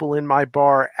having people in my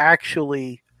bar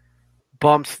actually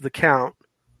bumps the count,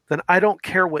 then I don't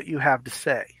care what you have to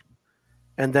say.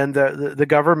 And then the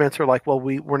governments are like, well,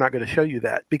 we're not going to show you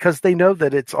that, because they know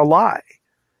that it's a lie.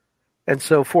 And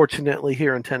so fortunately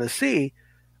here in Tennessee,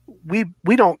 we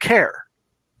don't care.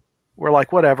 We're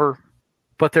like, whatever.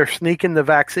 But they're sneaking the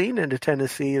vaccine into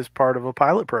Tennessee as part of a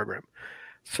pilot program.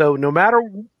 So no matter...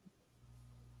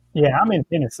 Yeah, I'm in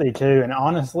Tennessee too, and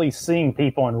honestly, seeing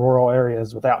people in rural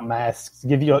areas without masks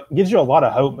gives you a lot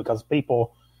of hope, because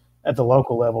people at the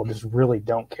local level just really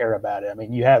don't care about it. I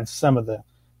mean, you have some of the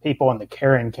people in the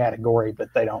caring category,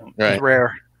 but they don't. Right. It's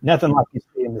rare. Nothing like you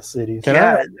see in the cities. Go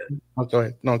ahead.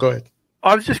 No, go ahead.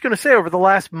 I was just going to say, over the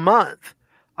last month,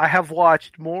 I have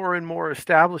watched more and more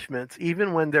establishments,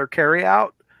 even when they're carry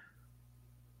out,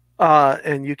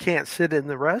 and you can't sit in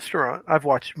the restaurant. I've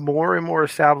watched more and more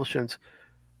establishments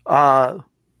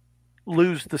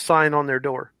lose the sign on their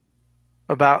door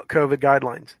about COVID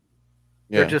guidelines.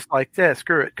 Yeah. They're just like, yeah,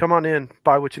 screw it. Come on in,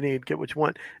 buy what you need, get what you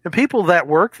want. And people that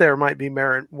work there might be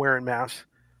wearing masks,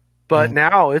 but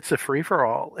now it's a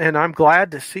free-for-all, and I'm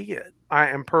glad to see it. I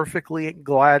am perfectly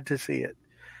glad to see it,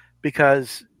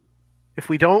 because if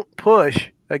we don't push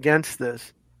against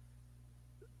this,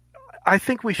 I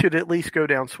think we should at least go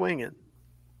down swinging.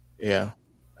 Yeah,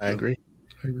 I agree.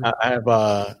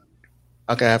 I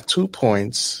have 2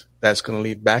 points that's going to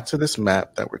lead back to this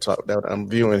map that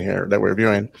we're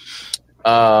viewing.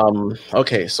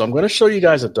 Okay, so I'm going to show you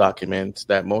guys a document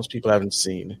that most people haven't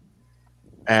seen,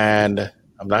 and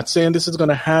I'm not saying this is going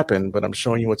to happen, but I'm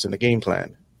showing you what's in the game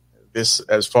plan. This,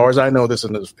 as far as I know, this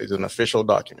is an official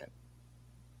document.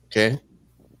 Okay,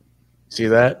 see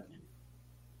that?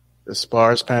 The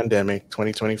SPARS pandemic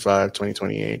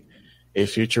 2025-2028, a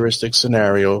futuristic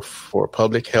scenario for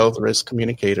public health risk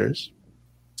communicators.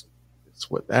 It's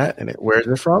what that, and where is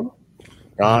it from?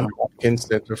 Johns Hopkins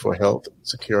Center for Health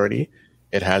Security.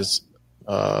 It has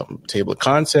table of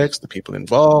contents, the people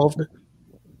involved.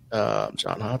 Johns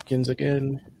Hopkins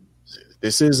again.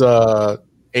 This is a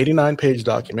 89-page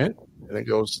document, and it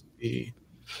goes.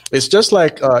 It's just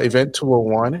like Event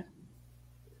 201,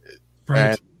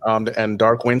 right, and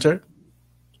Dark Winter,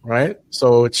 right?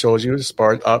 So it shows you the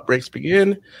SPARS outbreaks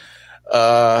begin,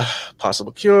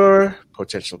 possible cure,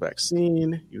 potential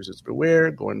vaccine, users beware,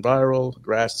 going viral,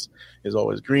 grass is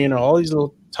always greener. All these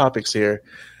little topics here.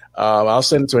 I'll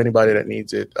send it to anybody that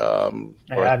needs it. I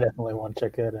definitely want to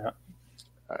check that out.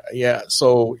 Yeah,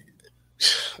 so,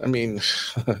 I mean,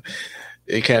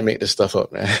 you can't make this stuff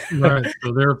up, man. Right,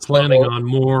 so they're planning on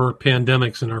more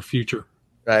pandemics in our future.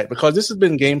 Right, because this has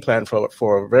been game plan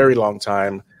for a very long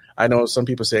time. I know some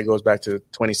people say it goes back to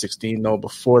 2016. No,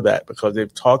 before that, because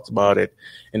they've talked about it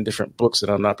in different books that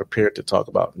I'm not prepared to talk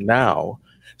about now.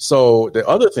 So the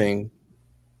other thing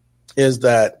is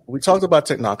that we talked about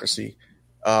technocracy,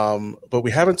 but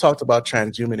we haven't talked about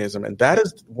transhumanism. And that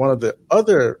is one of the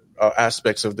other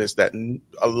aspects of this that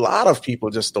a lot of people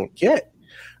just don't get,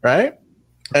 right?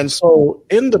 And so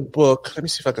in the book, let me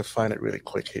see if I can find it really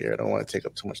quick here. I don't want to take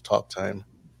up too much talk time.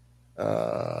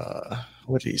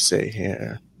 What did he say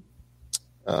here?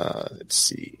 Let's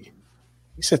see.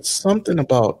 He said something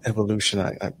about evolution.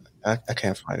 I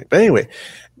can't find it. But anyway,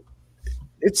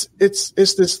 it's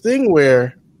this thing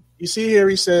where you see here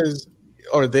he says,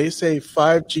 or they say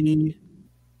 5G,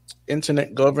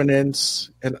 internet governance,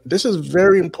 and this is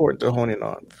very important to hone in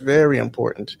on. Very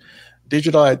important.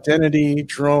 Digital identity,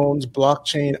 drones,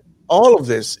 blockchain, all of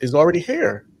this is already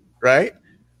here, right?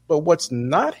 But what's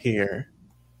not here,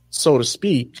 so to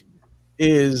speak,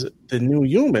 is the new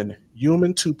human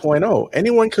 2.0.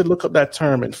 Anyone could look up that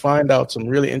term and find out some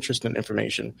really interesting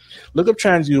information. Look up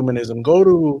transhumanism. Go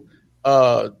to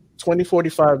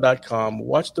 2045.com.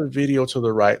 Watch the video to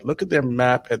the right. Look at their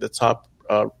map at the top.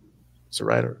 The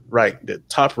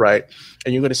top right,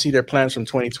 and you're going to see their plans from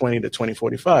 2020 to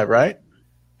 2045, right?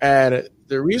 And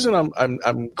the reason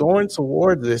I'm going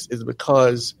toward this is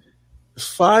because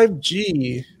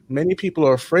 5G, many people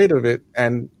are afraid of it,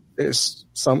 and in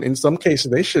some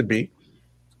cases they should be.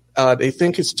 They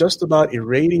think it's just about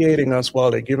irradiating us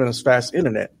while they're giving us fast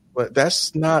internet, but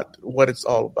that's not what it's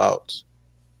all about.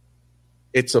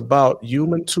 It's about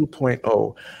human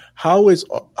 2.0.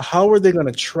 How are they going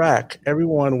to track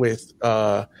everyone with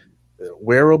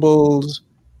wearables,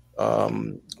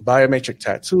 biometric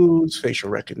tattoos, facial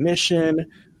recognition?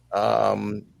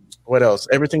 What else?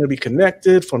 Everything will be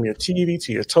connected from your TV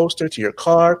to your toaster to your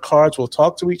car. Cars will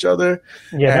talk to each other.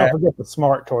 Yeah, don't forget the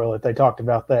smart toilet. They talked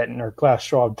about that, or Klaus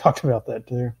Schwab talked about that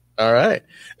too. All right.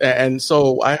 And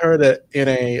so I heard that in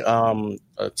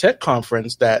a tech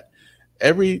conference that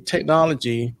every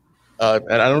technology,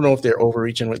 and I don't know if they're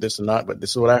overreaching with this or not, but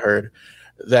this is what I heard,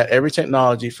 that every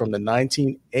technology from the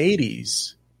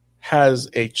 1980s has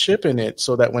a chip in it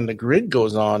so that when the grid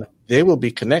goes on, they will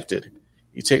be connected.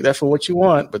 You take that for what you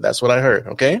want, but that's what I heard,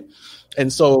 okay?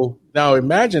 And so now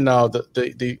imagine now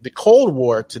the Cold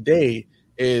War today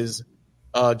is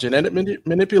genetic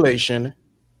manipulation,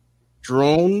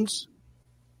 drones,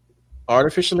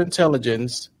 artificial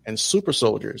intelligence, and super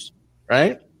soldiers,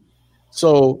 right?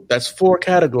 So that's 4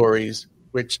 categories,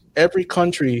 which every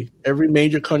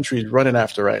major country is running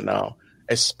after right now,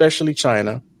 especially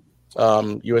China.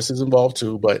 U.S. is involved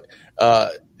too. But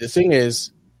the thing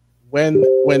is, when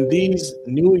these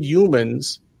new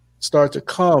humans start to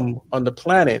come on the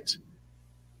planet,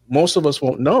 most of us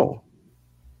won't know.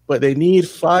 But they need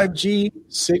 5G,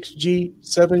 6G,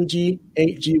 7G,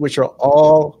 8G, which are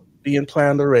all being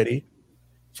planned already.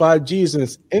 5G is in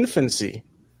its infancy.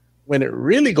 When it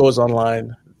really goes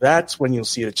online, that's when you'll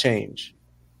see a change.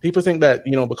 People think that,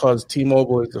 because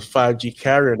T-Mobile is the 5G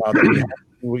carrier now, that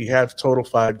we have total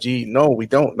 5G. No, we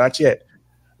don't. Not yet.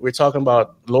 We're talking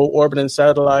about low orbiting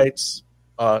satellites,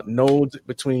 nodes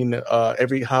between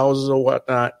every house or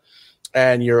whatnot.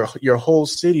 And your whole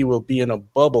city will be in a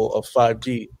bubble of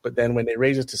 5G. But then when they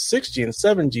raise it to 6G and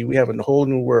 7G, we have a whole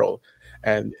new world.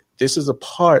 And this is a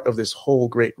part of this whole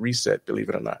great reset, believe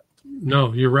it or not.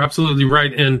 No, you're absolutely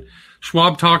right. And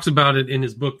Schwab talks about it in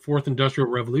his book, Fourth Industrial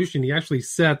Revolution. He actually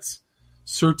sets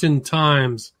certain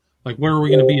times, like where are we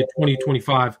going to be in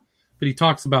 2025? But he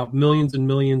talks about millions and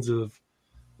millions of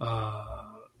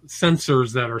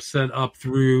sensors that are set up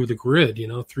through the grid,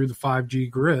 through the 5G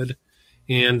grid.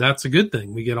 And that's a good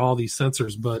thing. We get all these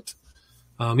sensors. But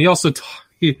he also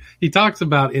he talks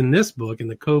about in this book, in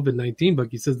the COVID-19 book,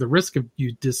 he says the risk of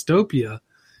dystopia,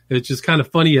 it's just kind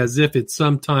of funny as if it's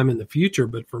sometime in the future.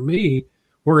 But for me,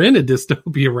 we're in a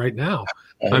dystopia right now.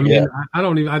 I mean,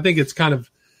 I think it's kind of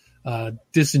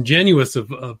disingenuous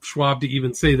of Schwab to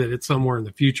even say that it's somewhere in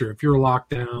the future. If you're locked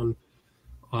down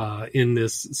in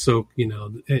this,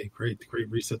 hey, great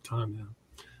reset time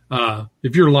now.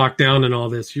 If you're locked down in all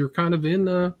this, you're kind of in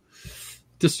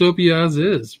dystopia as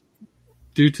is,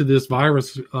 due to this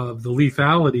virus. The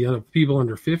lethality of people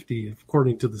under 50,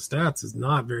 according to the stats, is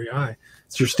not very high.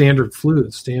 It's your standard flu,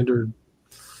 standard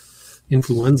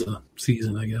influenza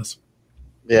season, I guess.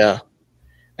 Yeah.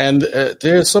 And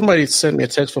there's somebody sent me a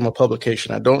text from a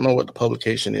publication. I don't know what the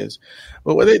publication is,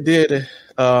 but what they did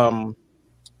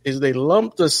is they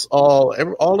lumped us all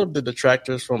of the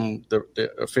detractors from the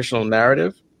official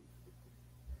narrative.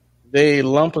 They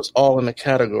lump us all in a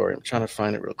category. I'm trying to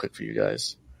find it real quick for you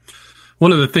guys.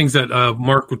 One of the things that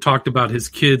Mark talked about his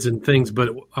kids and things, but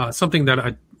something that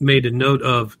I made a note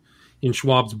of in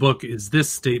Schwab's book is this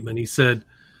statement. He said,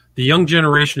 "The young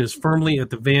generation is firmly at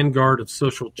the vanguard of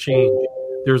social change.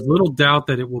 There's little doubt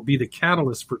that it will be the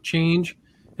catalyst for change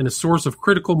and a source of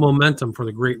critical momentum for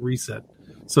the Great Reset."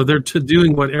 So they're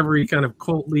doing what every kind of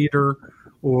cult leader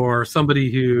or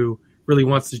somebody who really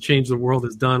wants to change the world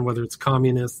has done, whether it's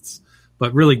communists,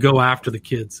 but really go after the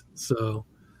kids. So,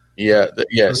 yes, after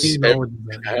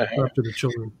the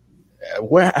children.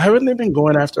 Where haven't they been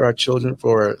going after our children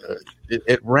for?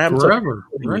 It ramped forever.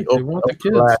 Up. Right, they want the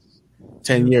kids. The last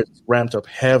 10 years, it's ramped up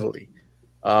heavily.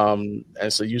 And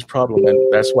it's a huge problem,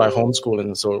 and that's why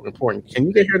homeschooling is so important. Can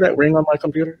you hear that ring on my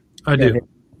computer? I do.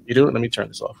 You do? Let me turn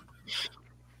this off.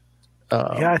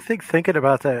 I think thinking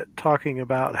about that, talking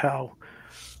about how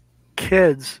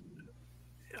kids,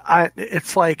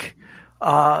 it's like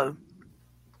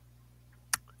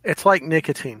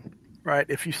nicotine, right?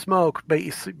 If you smoke,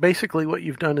 basically what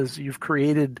you've done is you've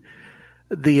created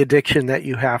the addiction that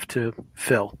you have to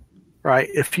fill, right?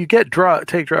 If you take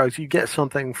drugs, you get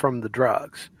something from the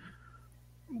drugs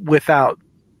without,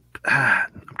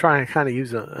 I'm trying to kind of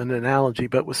use an analogy,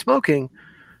 but with smoking,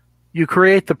 you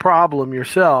create the problem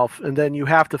yourself, and then you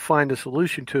have to find a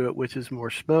solution to it, which is more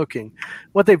smoking.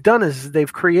 What they've done is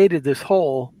they've created this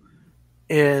hole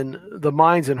in the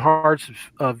minds and hearts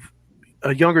of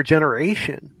a younger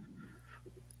generation,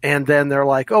 and then they're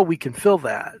like, oh, we can fill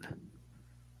that.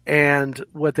 And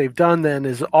what they've done then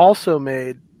is also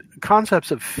made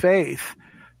concepts of faith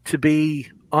to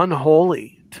be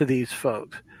unholy to these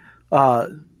folks.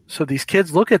 So these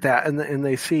kids look at that and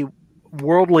they see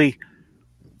worldly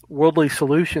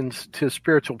solutions to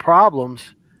spiritual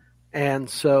problems. And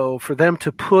so for them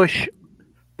to push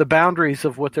the boundaries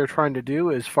of what they're trying to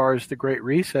do as far as the Great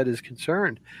Reset is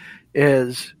concerned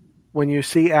is when you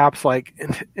see apps like,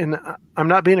 and I'm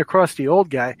not being a crusty old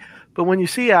guy, but when you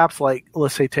see apps like,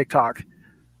 let's say TikTok,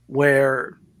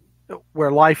 where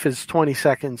where life is 20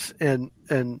 seconds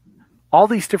and all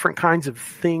these different kinds of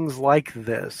things like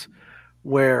this,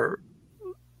 where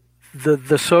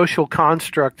the social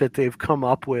construct that they've come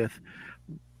up with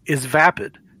is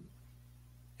vapid.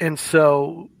 And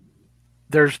so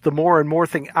there's the more and more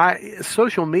thing.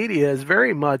 Social media is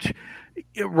very much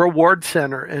a reward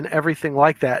center and everything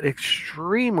like that,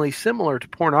 extremely similar to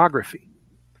pornography.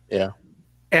 Yeah.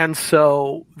 And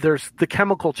so there's the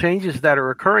chemical changes that are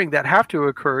occurring that have to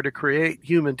occur to create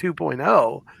human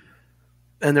 2.0.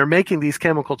 And they're making these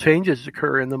chemical changes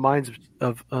occur in the minds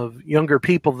of younger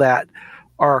people that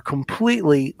are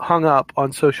completely hung up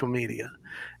on social media.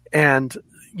 And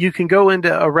you can go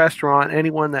into a restaurant,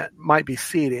 anyone that might be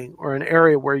seating, or an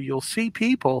area where you'll see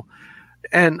people,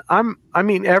 and I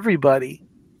mean everybody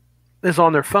is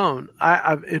on their phone.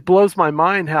 It blows my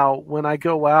mind how when I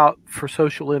go out for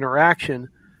social interaction,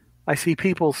 I see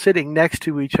people sitting next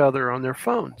to each other on their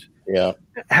phones. Yeah.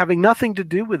 Having nothing to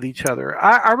do with each other.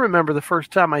 I remember the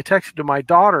first time I texted to my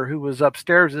daughter who was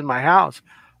upstairs in my house. I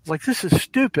was like, this is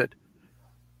stupid.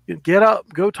 Get up,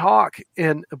 go talk.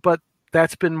 But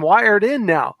that's been wired in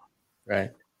now.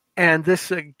 Right. And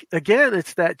this, again,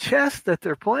 it's that chess that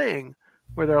they're playing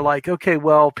where they're like, okay,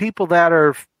 well, people that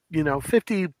are,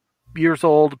 50 years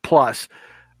old plus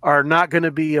are not going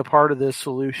to be a part of this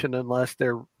solution unless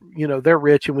they're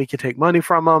rich and we can take money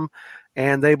from them.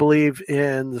 And they believe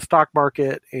in the stock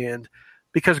market, and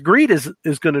because greed is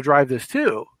going to drive this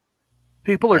too.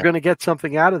 People are going to get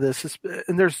something out of this.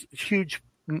 And there's huge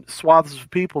swaths of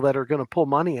people that are going to pull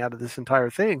money out of this entire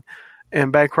thing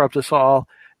and bankrupt us all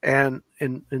and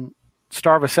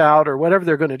starve us out or whatever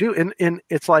they're going to do. And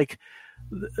it's like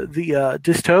the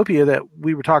dystopia that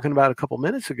we were talking about a couple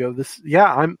minutes ago.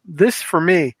 This for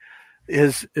me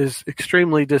is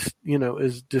extremely is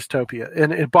dystopia.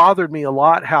 And it bothered me a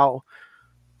lot how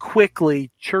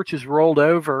quickly churches rolled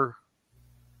over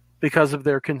because of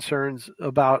their concerns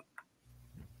about,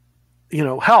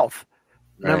 health.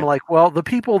 And I'm like, well, the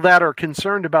people that are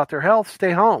concerned about their health,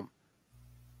 stay home.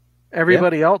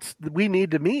 Everybody else, we need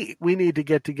to meet. We need to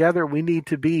get together. We need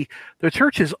to be. The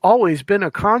church has always been a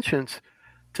conscience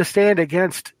to stand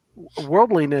against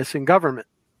worldliness in government.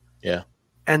 Yeah.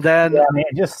 And then,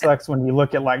 it just sucks when you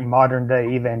look at like modern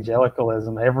day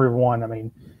evangelicalism. Everyone,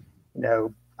 I'm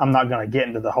not going to get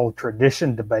into the whole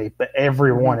tradition debate, but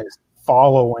everyone is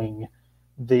following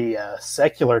the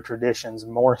secular traditions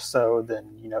more so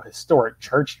than, historic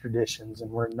church traditions. And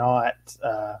we're not,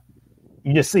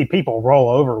 you just see people roll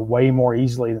over way more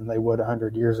easily than they would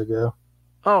 100 years ago.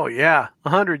 Oh yeah.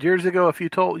 100 years ago, if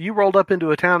you rolled up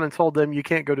into a town and told them you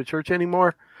can't go to church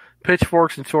anymore,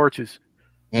 pitchforks and torches.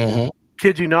 Mm-hmm.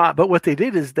 Kid you not. But what they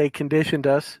did is they conditioned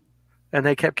us, and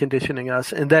they kept conditioning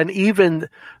us. And then even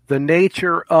the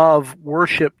nature of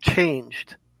worship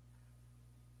changed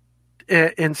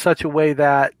in such a way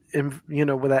that,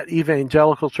 with that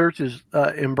evangelical churches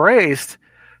embraced,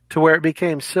 to where it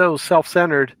became so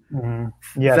self-centered.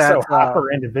 Mm-hmm. Yeah, so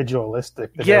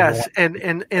hyper-individualistic. Yes,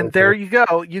 and there you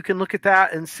go. You can look at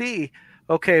that and see,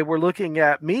 okay, we're looking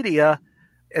at media,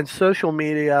 and social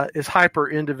media is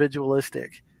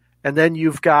hyper-individualistic. And then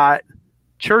you've got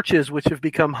churches which have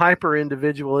become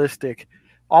hyper-individualistic.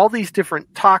 All these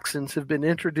different toxins have been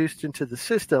introduced into the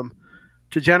system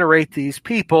to generate these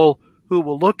people who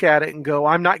will look at it and go,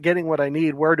 I'm not getting what I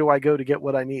need. Where do I go to get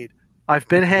what I need? I've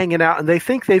been hanging out, and they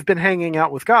think they've been hanging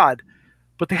out with God,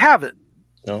 but they haven't.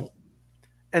 No.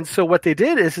 And so what they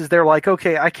did is they're like,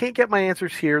 okay, I can't get my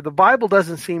answers here. The Bible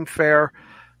doesn't seem fair.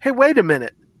 Hey, wait a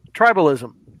minute.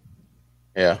 Tribalism.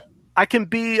 Yeah. I can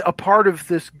be a part of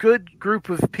this good group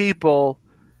of people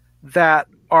that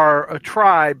are a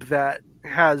tribe that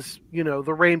has,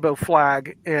 the rainbow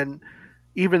flag. And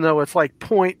even though it's like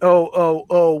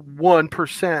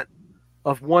 0.0001%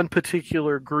 of one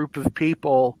particular group of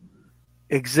people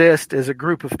exist as a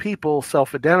group of people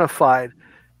self-identified,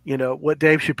 what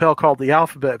Dave Chappelle called the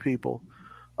alphabet people,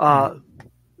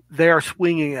 they are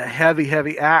swinging a heavy,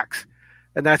 heavy axe.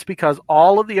 And that's because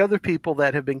all of the other people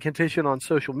that have been conditioned on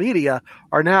social media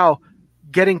are now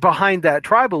getting behind that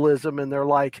tribalism, and they're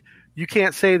like, you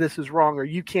can't say this is wrong, or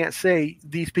you can't say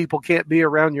these people can't be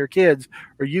around your kids,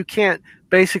 or you can't,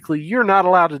 basically, you're not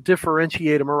allowed to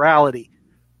differentiate a morality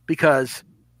because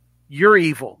you're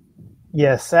evil.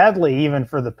 Yeah, sadly, even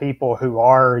for the people who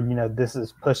are, this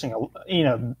is pushing,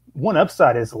 one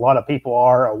upside is a lot of people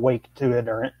are awake to it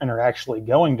and are actually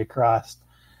going to Christ.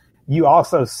 You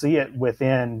also see it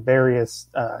within various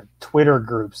Twitter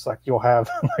groups. Like you'll have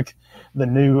like the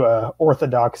new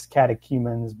Orthodox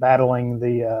catechumens battling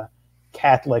the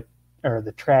Catholic or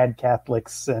the trad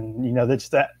Catholics, and that's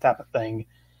that type of thing.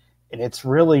 And it's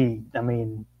really,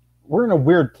 we're in a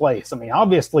weird place. I mean,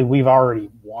 obviously we've already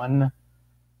won,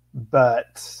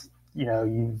 but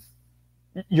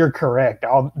you're correct.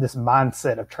 All this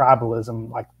mindset of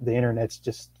tribalism, like the internet's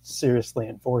just seriously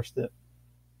enforced it.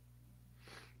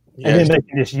 Yes. And then they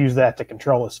can just use that to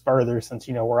control us further since,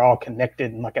 we're all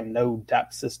connected in like a node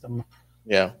type system.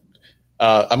 Yeah.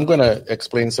 I'm going to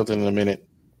explain something in a minute.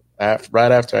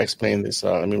 Right after I explain this,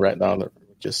 let me write down what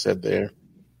you just said there.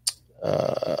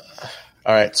 All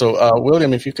right. So,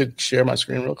 William, if you could share my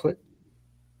screen real quick.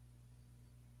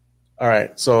 All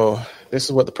right. So this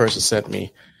is what the person sent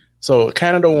me. So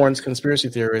Canada warns conspiracy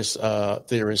theorists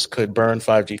could burn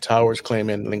 5G towers,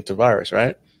 claiming linked to virus,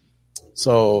 right?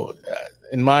 So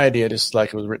in my idea, this is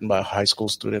like it was written by a high school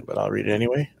student, but I'll read it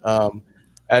anyway.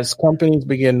 As companies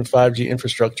begin 5G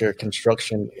infrastructure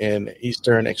construction in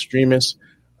Eastern extremists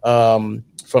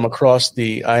from across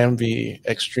the IMV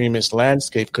extremist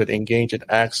landscape could engage in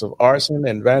acts of arson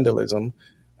and vandalism.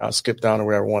 I'll skip down to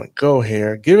where I want to go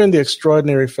here. Given the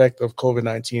extraordinary effect of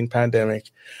COVID-19 pandemic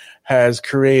has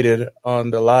created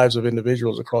on the lives of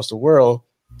individuals across the world,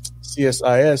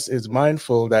 CSIS is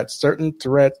mindful that certain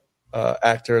threat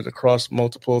actors across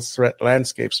multiple threat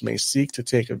landscapes may seek to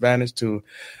take advantage to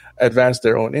advance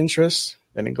their own interests.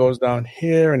 And it goes down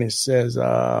here and it says,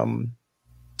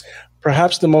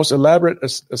 perhaps the most elaborate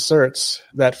asserts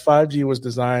that 5G was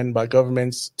designed by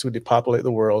governments to depopulate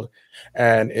the world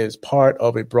and is part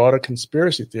of a broader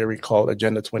conspiracy theory called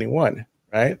Agenda 21,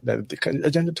 right?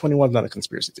 Agenda 21 is not a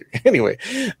conspiracy theory. Anyway,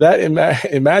 that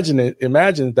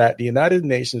imagines that the United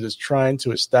Nations is trying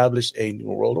to establish a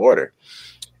new world order.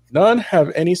 None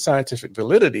have any scientific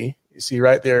validity. You see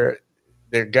right there,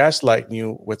 they're gaslighting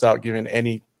you without giving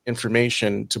any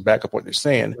information to back up what they're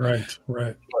saying. Right.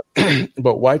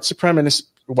 But white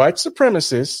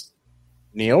supremacists,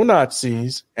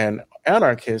 neo-Nazis, and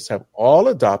anarchists have all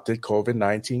adopted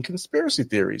COVID-19 conspiracy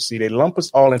theories. See, they lump us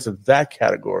all into that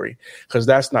category because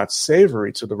that's not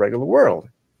savory to the regular world,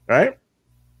 right?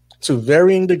 To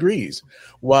varying degrees.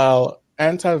 While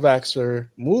anti-vaxxer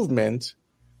movement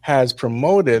has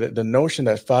promoted the notion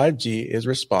that 5G is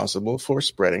responsible for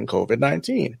spreading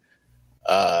COVID-19.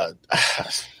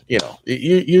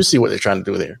 You see what they're trying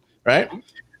to do there, right?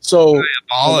 So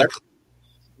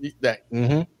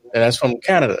and that's from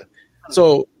Canada.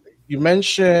 So you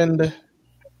mentioned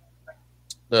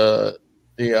the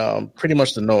pretty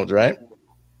much the nodes, right?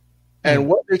 And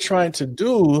what they're trying to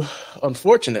do,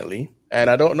 unfortunately, and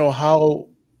I don't know how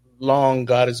long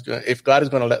if God is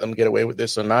going to let them get away with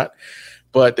this or not,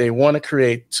 but they want to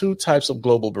create two types of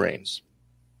global brains.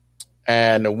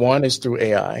 And one is through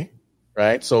AI,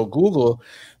 right? So Google,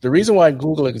 the reason why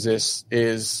Google exists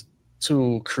is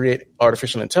to create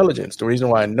artificial intelligence. The reason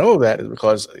why I know that is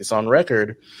because it's on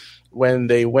record when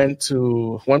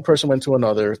one person went to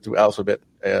another through Alphabet,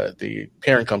 the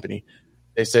parent company.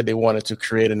 They said they wanted to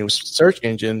create a new search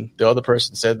engine. The other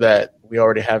person said that we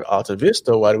already have Alta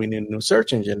Vista. Why do we need a new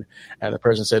search engine? And the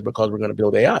person said, because we're going to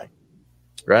build AI,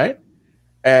 right?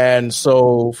 And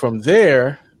so from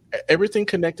there, everything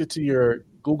connected to your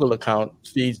Google account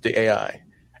feeds the AI.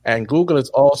 And Google has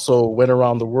also went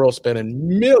around the world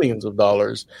spending millions of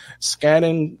dollars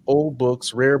scanning old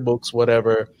books, rare books,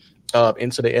 whatever,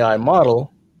 into the AI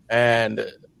model. And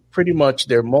pretty much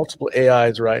there are multiple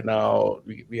AIs right now.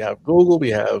 We have Google, we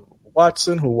have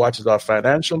Watson, who watches our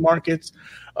financial markets,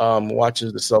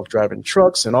 watches the self-driving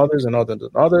trucks and others and others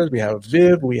and others. We have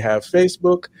Viv, we have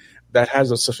Facebook that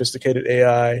has a sophisticated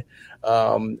AI.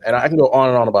 And I can go on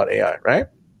and on about AI, right?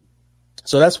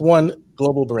 So that's one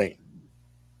global brain.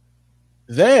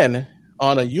 Then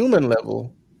on a human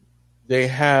level, they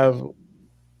have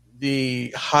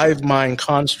the hive mind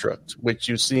construct, which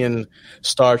you see in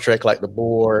Star Trek, like the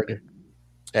Borg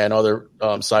and other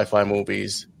sci-fi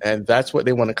movies. And that's what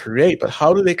they want to create. But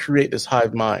how do they create this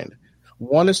hive mind?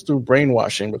 One is through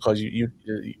brainwashing, because you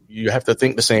have to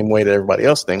think the same way that everybody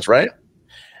else thinks, right?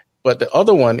 But the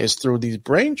other one is through these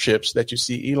brain chips that you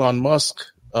see Elon Musk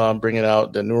bringing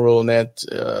out, the neural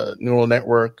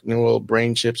network, neural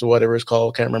brain chips, or whatever it's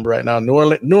called. Can't remember right now.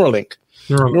 Neuralink.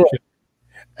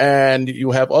 And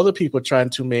you have other people trying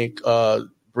to make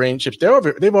brain chips.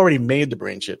 They've already made the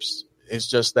brain chips. It's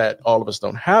just that all of us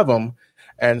don't have them.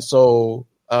 And so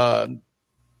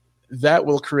that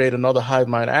will create another hive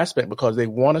mind aspect, because they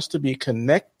want us to be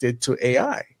connected to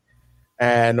AI.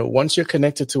 And once you're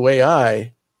connected to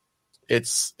AI,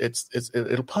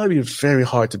 it'll probably be very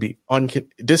hard to be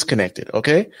disconnected.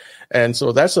 Okay. And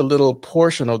so that's a little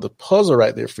portion of the puzzle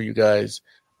right there for you guys.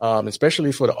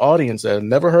 Especially for the audience that have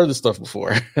never heard this stuff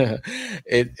before.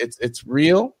 It's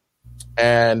real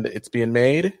and it's being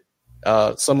made.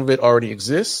 Some of it already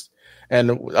exists.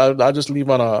 And I'll just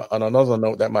leave on another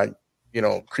note that might,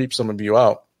 creep some of you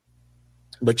out.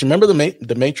 But you remember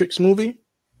the Matrix movie?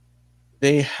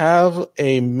 They have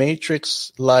a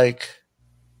Matrix-like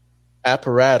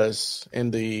apparatus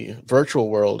in the virtual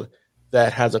world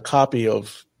that has a copy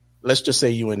of, let's just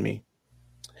say, you and me.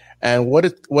 And what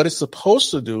it's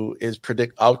supposed to do is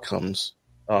predict outcomes,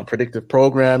 predictive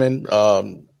programming,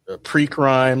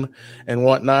 pre-crime, and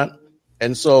whatnot.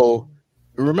 And so,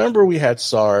 remember, we had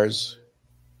SARS,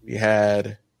 we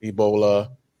had Ebola,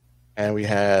 and we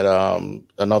had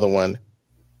another one.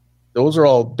 Those are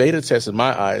all beta tests in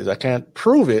my eyes. I can't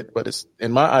prove it, but it's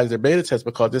in my eyes they're beta tests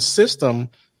because this system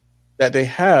that they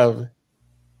have,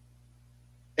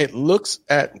 it looks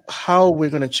at how we're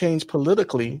going to change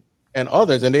politically and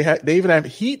others, and they even have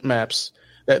heat maps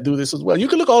that do this as well. You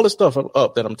can look all this stuff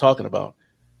up that I'm talking about.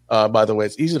 By the way,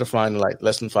 it's easy to find in like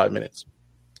less than 5 minutes.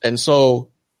 And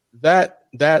so that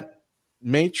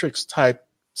matrix type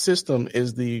system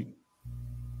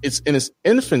it's in its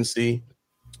infancy,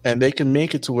 and they can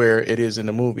make it to where it is in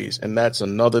the movies, and that's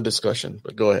another discussion.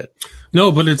 But go ahead.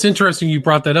 No, but it's interesting you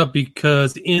brought that up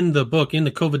because in the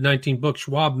COVID-19 book,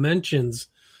 Schwab mentions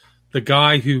the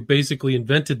guy who basically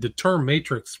invented the term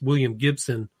matrix, William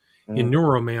Gibson, in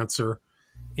Neuromancer.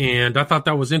 And I thought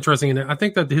that was interesting. And I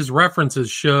think that his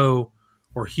references show,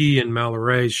 or he and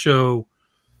Mallory show,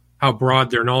 how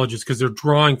broad their knowledge is because they're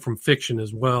drawing from fiction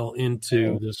as well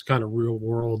into this kind of real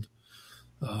world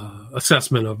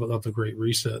assessment of the Great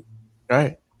Reset.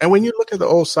 Right. And when you look at the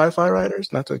old sci-fi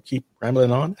writers, not to keep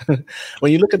rambling on,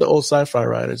 when you look at the old sci-fi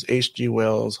writers, H.G.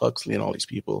 Wells, Huxley, and all these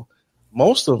people,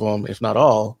 most of them, if not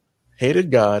all,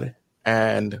 hated God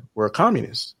and were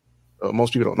communists.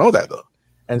 Most people don't know that, though.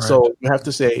 And so you have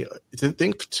to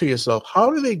think to yourself,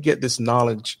 how do they get this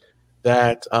knowledge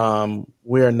that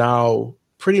we're now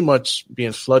pretty much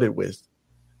being flooded with?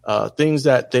 Things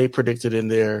that they predicted in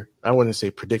their, I wouldn't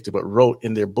say predicted, but wrote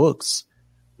in their books.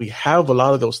 We have a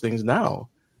lot of those things now.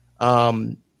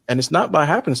 And it's not by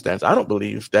happenstance. I don't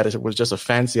believe that it was just a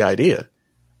fancy idea.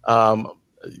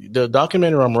 The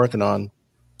documentary I'm working on,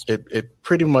 I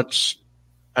pretty much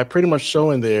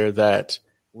show in there that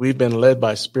we've been led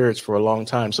by spirits for a long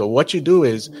time. So what you do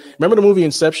is, remember the movie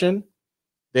Inception?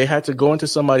 They had to go into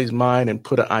somebody's mind and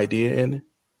put an idea in,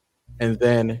 and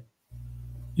then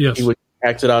he would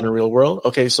act it out in the real world.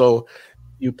 Okay, so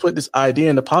you put this idea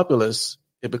in the populace,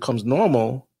 it becomes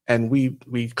normal, and we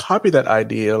copy that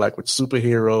idea like with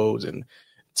superheroes and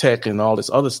tech and all this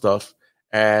other stuff,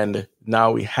 and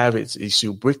now we have it. It's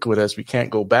ubiquitous. We can't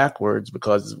go backwards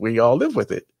because we all live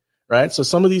with it, right? So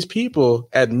some of these people,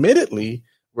 admittedly,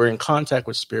 were in contact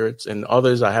with spirits, and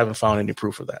others, I haven't found any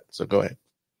proof of that. So go ahead.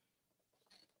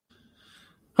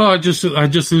 Oh, I just it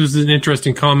was an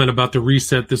interesting comment about the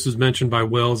reset. This was mentioned by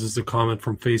Wells as a comment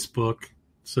from Facebook.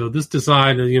 So this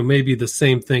design, maybe the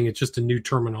same thing. It's just a new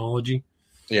terminology.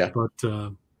 Yeah. But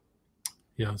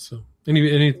yeah. So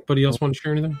anybody else want to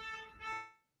share anything?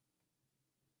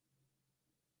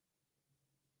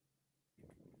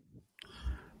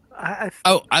 I've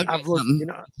looked,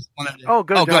 go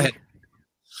ahead.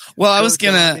 Well, I was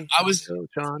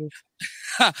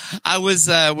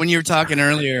when you were talking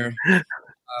earlier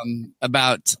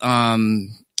about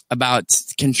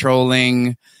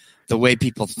controlling the way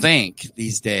people think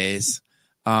these days.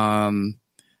 I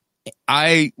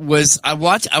was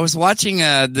watching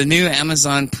the new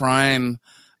Amazon Prime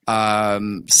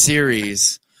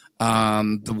series,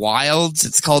 The Wilds.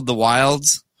 It's called The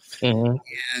Wilds, and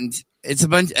it's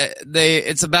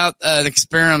it's about an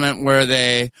experiment where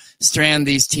they strand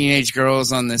these teenage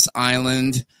girls on this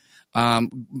island,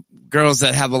 girls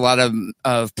that have a lot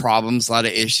of problems, a lot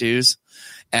of issues,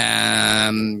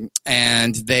 and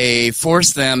they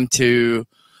force them to,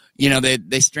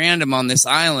 they strand them on this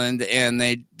island, and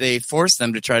they force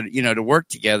them to try to, to work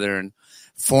together and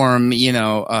form,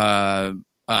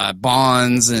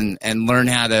 bonds and learn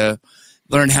how to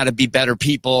be better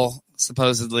people,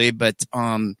 supposedly. But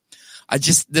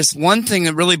this one thing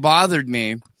that really bothered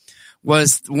me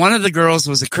was one of the girls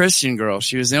was a Christian girl.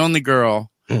 She was the only girl.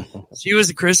 She was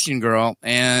a Christian girl,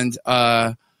 and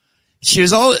they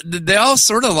all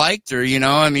sort of liked her,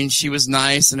 she was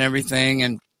nice and everything.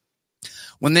 And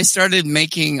when they started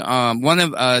making,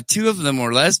 two of them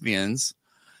were lesbians,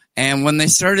 and when they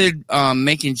started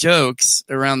making jokes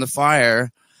around the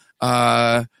fire,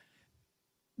 the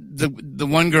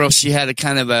one girl, she had a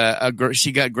kind of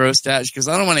she got grossed out. She goes,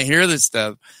 "I don't want to hear this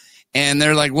stuff." And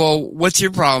they're like, "Well, what's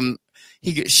your problem?"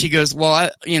 She goes,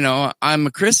 "Well, I'm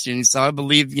a Christian, so I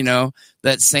believe,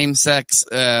 that same-sex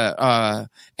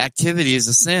activity is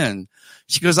a sin."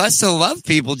 She goes, "I still love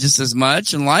people just as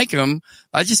much and like them.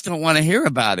 I just don't want to hear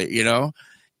about it,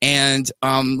 And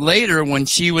later, when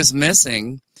she was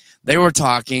missing, they were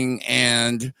talking,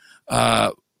 and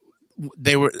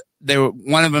they were.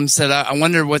 One of them said, "I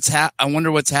wonder what's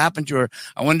happened to her.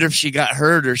 I wonder if she got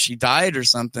hurt or she died or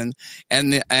something."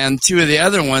 And two of the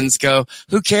other ones go,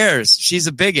 "Who cares? She's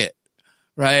a bigot,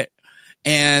 right?"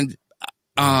 And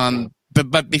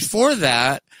but before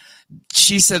that,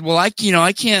 she said, "Well, I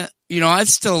can't. I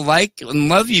still like and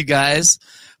love you guys,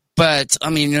 but I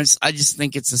mean, I just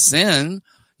think it's a sin.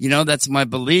 That's my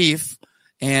belief,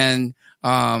 and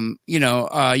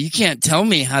you can't tell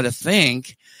me how to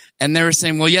think." And they were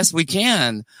saying, well, yes, we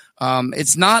can.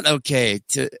 It's not okay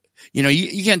to,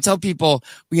 you can't tell people,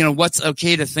 what's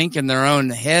okay to think in their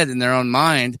own head, in their own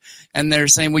mind. And they're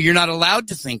saying, well, you're not allowed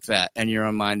to think that in your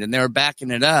own mind. And they were backing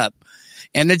it up.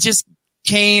 And it just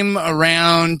came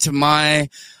around to my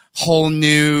whole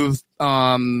new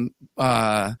campaign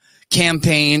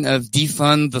of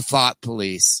defund the thought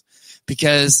police,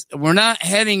 because we're not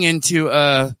heading into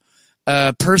a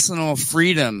personal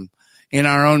freedom in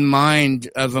our own mind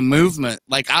of a movement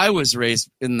like I was raised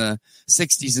in the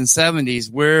 60s and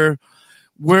 70s, where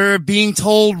we're being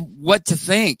told what to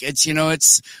think.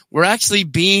 We're actually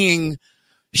being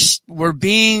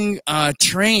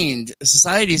trained.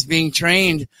 Society is being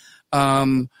trained.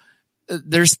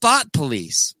 There's thought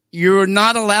police. You're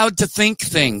not allowed to think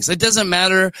things. It doesn't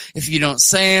matter if you don't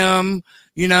say them,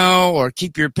 or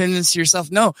keep your opinions to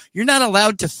yourself. No, you're not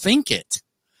allowed to think it.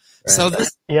 Right. So I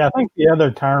think the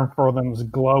other term for them is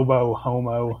globo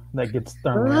homo that gets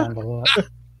thrown around a lot.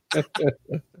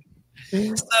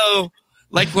 So,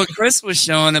 like what Chris was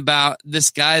showing about this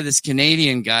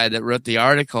Canadian guy that wrote the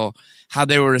article, how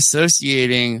they were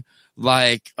associating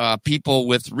people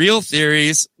with real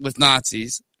theories with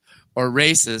Nazis or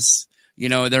racists.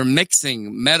 They're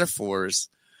mixing metaphors.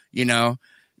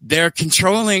 They're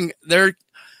controlling.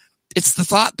 It's the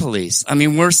thought police. I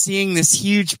mean, we're seeing this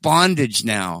huge bondage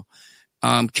now.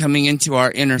 Coming into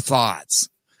our inner thoughts,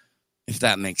 if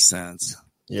that makes sense.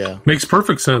 Yeah. Makes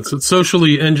perfect sense. It's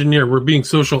socially engineered. We're being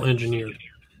social engineered.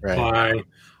 Right.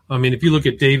 If you look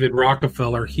at David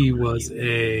Rockefeller, he was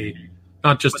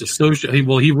not just a social,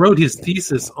 he wrote his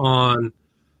thesis on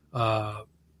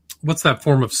what's that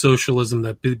form of socialism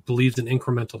that believes in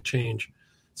incremental change.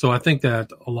 So I think that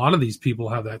a lot of these people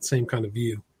have that same kind of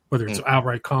view, whether it's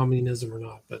outright communism or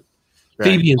not. But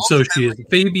Fabian socialism.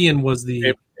 Fabian was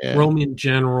the Roman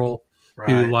general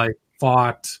who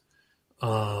fought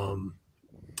the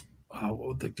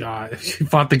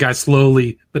guy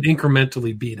slowly but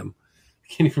incrementally beat him. I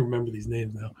can't even remember these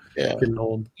names now. Yeah. Getting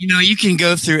old. You can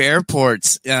go through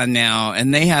airports now,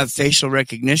 and they have facial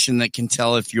recognition that can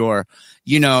tell if you're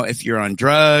on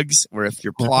drugs or if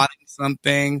you're plotting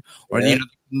something, or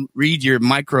read your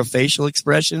microfacial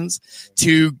expressions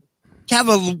to have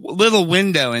a little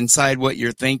window inside what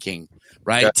you're thinking,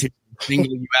 right? Yeah. To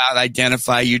single you out,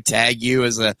 identify you, tag you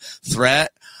as a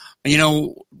threat.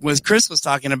 When Chris was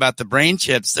talking about the brain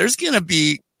chips, there's going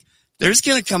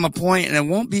to come a point, and it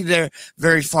won't be there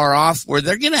very far off, where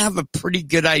they're going to have a pretty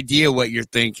good idea what you're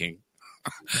thinking.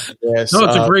 Yes. No,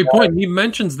 it's a great point. He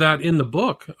mentions that in the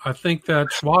book. I think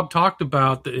that Schwab talked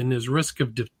about in his risk of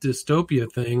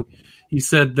dystopia thing. He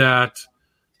said that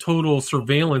total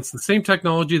surveillance, the same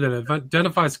technology that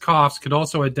identifies coughs, could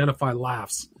also identify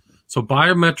laughs. So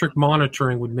biometric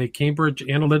monitoring would make Cambridge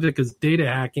Analytica's data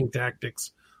hacking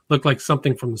tactics look like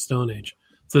something from the Stone Age.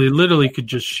 So they literally could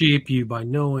just shape you by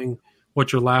knowing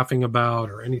what you're laughing about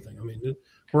or anything. I mean,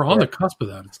 we're on the cusp of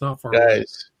that. It's not far away.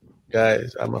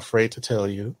 Guys, I'm afraid to tell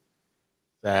you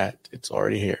that it's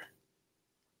already here.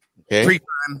 Okay? Free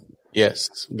time.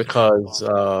 Yes, because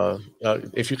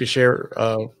if you could share,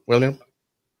 William.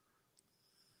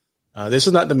 This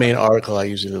is not the main article I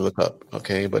usually look up,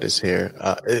 okay, but it's here.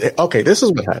 Okay, this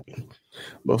is what happened.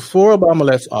 Before Obama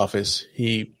left office,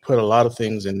 he put a lot of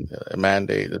things in a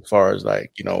mandate as far as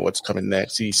what's coming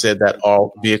next. He said that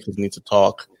all vehicles need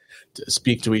to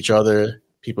speak to each other.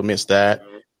 People miss that.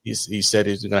 He said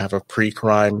he's going to have a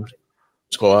pre-crime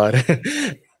squad.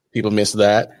 People miss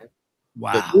that.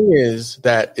 Wow. The thing is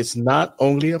that it's not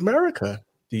only America.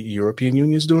 The European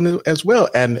Union is doing it as well.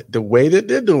 And the way that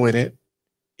they're doing it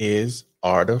is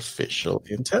artificial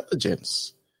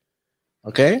intelligence.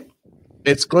 Okay?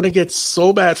 It's going to get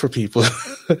so bad for people.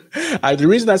 The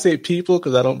reason I say people,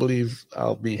 because I don't believe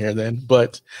I'll be here then,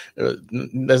 but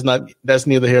that's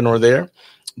neither here nor there.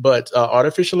 But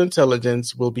artificial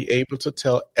intelligence will be able to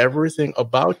tell everything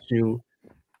about you,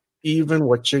 even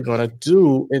what you're going to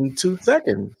do in 2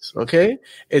 seconds. Okay?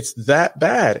 It's that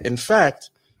bad. In fact,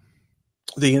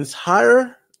 the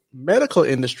entire medical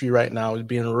industry right now is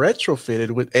being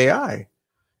retrofitted with AI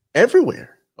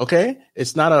everywhere. Okay?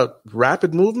 It's not a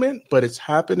rapid movement, but it's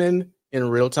happening in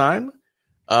real time.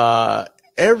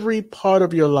 Every part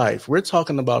of your life, we're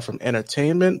talking about from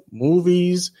entertainment,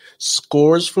 movies,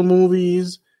 scores for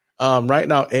movies. Right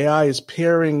now, AI is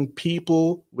pairing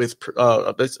people with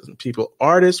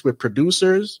artists with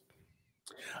producers.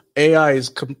 AI is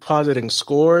compositing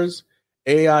scores.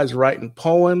 AI is writing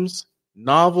poems,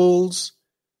 novels,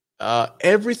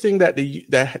 everything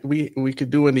that we could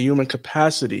do in the human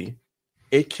capacity,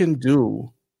 it can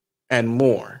do, and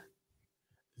more.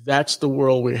 That's the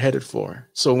world we're headed for.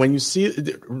 So when you see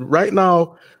right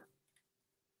now,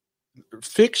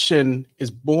 fiction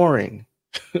is boring.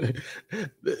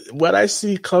 What I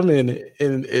see coming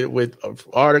in with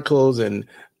articles and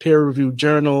peer-reviewed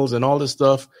journals and all this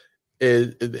stuff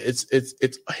is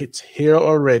it's here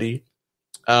already.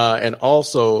 And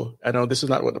also, I know this is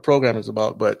not what the program is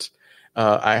about, but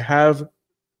I have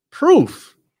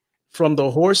proof from the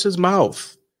horse's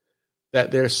mouth that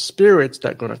there's spirits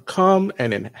that are going to come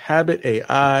and inhabit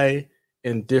AI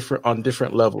on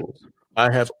different levels.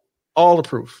 I have all the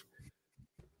proof.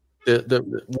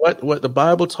 What the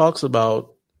Bible talks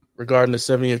about regarding the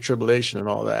 7-year tribulation and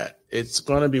all that, it's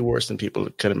going to be worse than people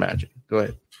can imagine. Go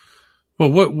ahead.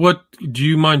 Well, what do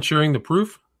you mind sharing the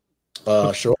proof?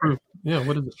 Sure. Proof? Yeah,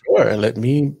 what is it? Sure. Let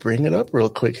me bring it up real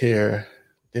quick here.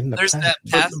 There's that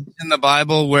passage in the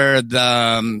Bible where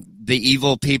the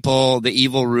evil people, the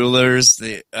evil rulers,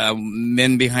 the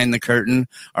men behind the curtain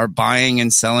are buying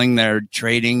and selling. They're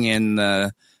trading in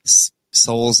the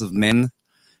souls of men.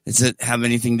 Does it have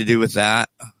anything to do with that?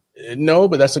 No,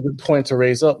 but that's a good point to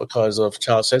raise up because of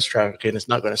child sex trafficking. It's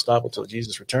not going to stop until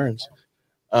Jesus returns.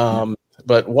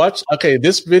 But watch. Okay,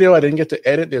 this video I didn't get to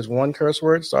edit. There's one curse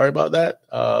word. Sorry about that.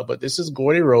 But this is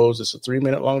Gordy Rose. It's a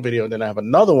 3-minute long video. And then I have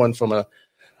another one from a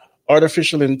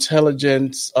artificial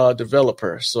intelligence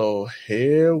developer. So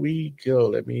here we go.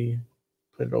 Let me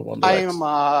put it over on the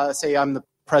I'm the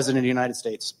president of the United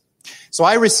States. So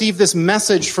I received this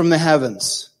message from the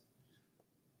heavens.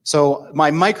 So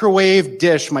my microwave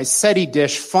dish, my SETI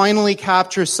dish, finally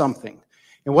captures something.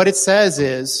 And what it says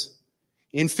is,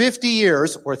 in 50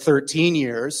 years, or 13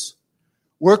 years,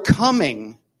 we're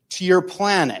coming to your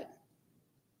planet.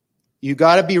 You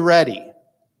got to be ready.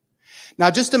 Now,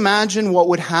 just imagine what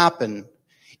would happen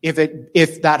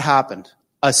if that happened.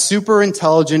 A super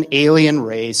intelligent alien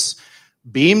race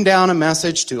beamed down a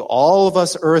message to all of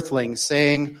us Earthlings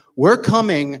saying, we're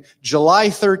coming July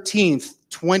 13th,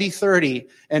 2030,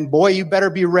 and boy, you better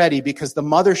be ready because the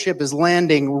mothership is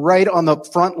landing right on the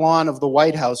front lawn of the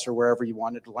White House or wherever you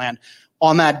wanted to land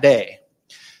on that day.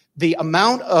 The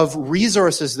amount of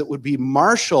resources that would be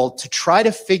marshaled to try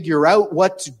to figure out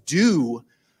what to do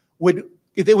would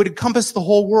encompass the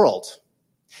whole world.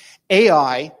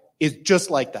 AI is just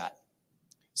like that.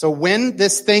 So when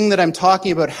this thing that I'm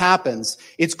talking about happens,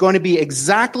 it's going to be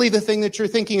exactly the thing that you're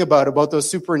thinking about those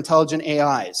super intelligent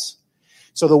AIs.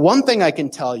 So the one thing I can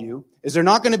tell you is they're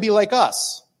not going to be like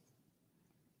us.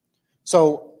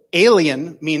 So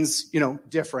alien means,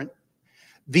 different.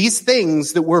 These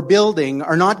things that we're building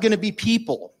are not going to be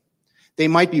people. They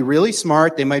might be really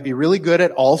smart. They might be really good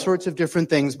at all sorts of different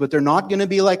things, but they're not going to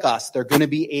be like us. They're going to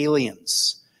be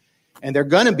aliens. And they're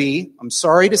going to be, I'm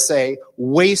sorry to say,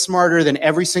 way smarter than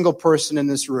every single person in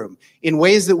this room in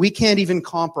ways that we can't even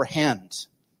comprehend.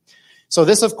 So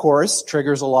this, of course,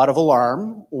 triggers a lot of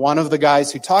alarm. One of the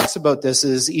guys who talks about this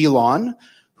is Elon,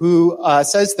 who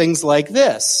says things like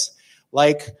this,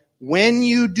 like, when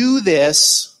you do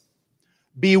this,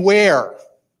 beware.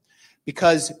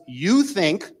 Because you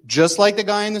think, just like the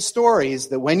guy in the stories,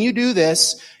 that when you do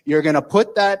this, you're going to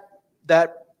put that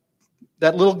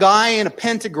little guy in a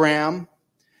pentagram,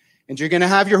 and you're going to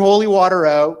have your holy water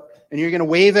out, and you're going to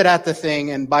wave it at the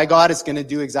thing, and by God, it's going to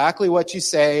do exactly what you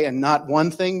say and not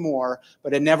one thing more,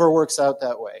 but it never works out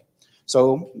that way.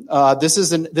 So this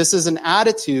is an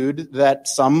attitude that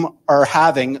some are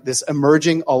having, this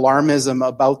emerging alarmism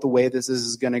about the way this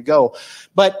is going to go.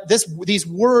 But these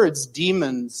words,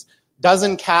 demons,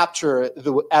 doesn't capture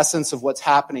the essence of what's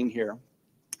happening here.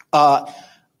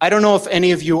 I don't know if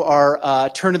any of you are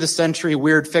turn-of-the-century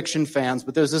weird fiction fans,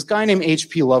 but there's this guy named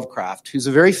H.P. Lovecraft, who's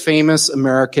a very famous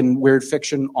American weird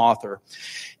fiction author.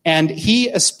 And he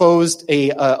espoused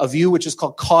a view which is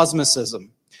called cosmicism.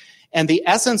 And the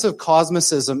essence of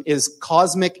cosmicism is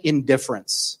cosmic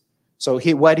indifference. So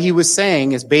what he was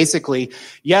saying is basically,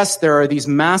 yes, there are these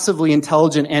massively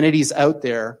intelligent entities out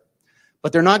there,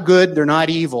 but they're not good, they're not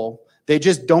evil. They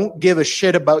just don't give a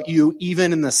shit about you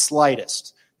even in the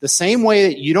slightest. The same way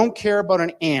that you don't care about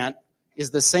an ant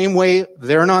is the same way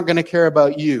they're not going to care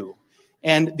about you.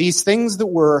 And these things that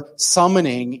we're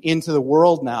summoning into the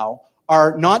world now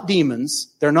are not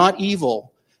demons. They're not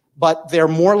evil, but they're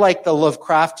more like the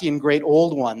Lovecraftian great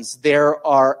old ones. There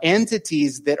are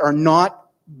entities that are not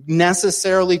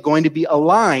necessarily going to be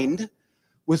aligned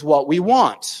with what we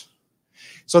want.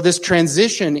 So this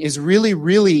transition is really,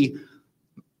 really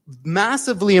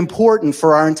massively important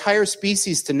for our entire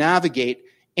species to navigate.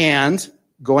 And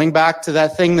going back to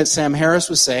that thing that Sam Harris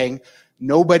was saying,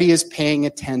 nobody is paying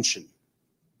attention.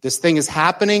 This thing is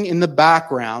happening in the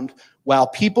background while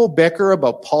people bicker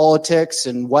about politics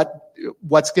and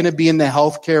what's going to be in the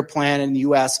healthcare plan in the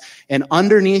U.S. And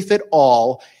underneath it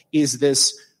all is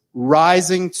this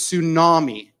rising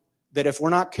tsunami that, if we're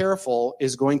not careful,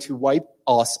 is going to wipe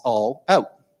us all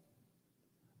out.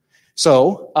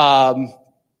 So, on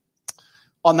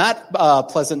that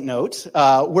pleasant note,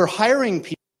 we're hiring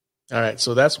people. All right,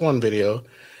 so that's one video.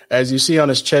 As you see on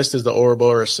his chest is the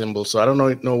Ouroboros symbol, so I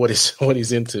don't know what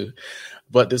he's into.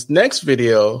 But this next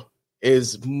video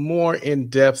is more in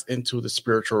depth into the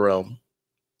spiritual realm.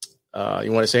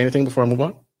 You want to say anything before I move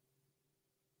on?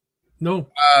 No,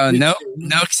 no,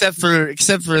 except for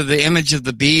the image of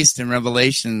the beast in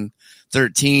Revelation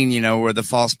 13, where the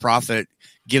false prophet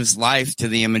gives life to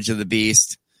the image of the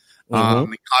beast.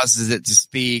 It causes it to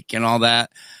speak and all that.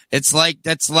 That's like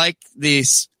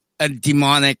a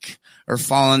demonic or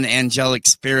fallen angelic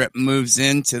spirit moves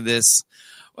into this.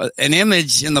 An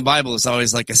image in the Bible is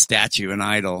always like a statue, an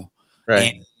idol.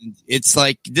 Right. And it's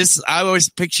like this. I always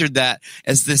pictured that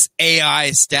as this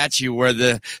AI statue where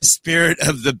the spirit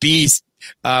of the beast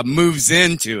moves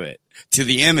into it, to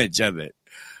the image of it.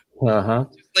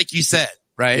 Like you said,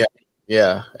 right?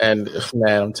 Yeah. And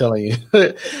man, I'm telling you,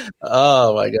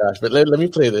 oh my gosh. But let me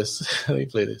play this.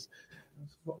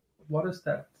 What is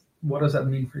that? What does that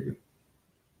mean for you?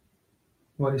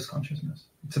 What is consciousness?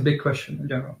 It's a big question in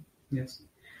general. Yes.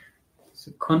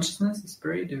 So consciousness is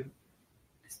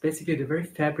it's basically the very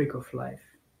fabric of life,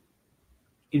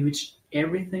 in which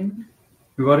everything,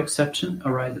 without exception,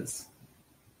 arises.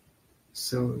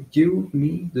 So you,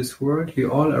 me, this world, we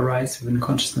all arise within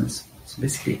consciousness. So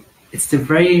basically, it's the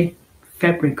very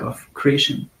fabric of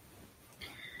creation.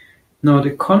 Now,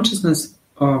 the consciousness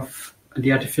of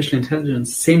the artificial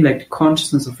intelligence, same like the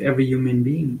consciousness of every human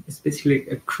being, is basically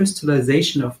a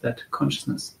crystallization of that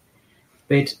consciousness.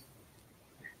 But it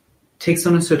takes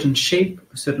on a certain shape,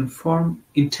 a certain form,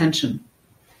 intention.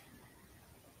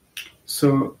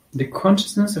 So the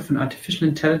consciousness of an artificial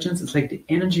intelligence is like the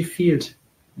energy field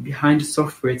behind the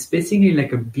software. It's basically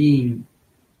like a being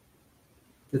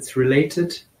that's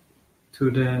related to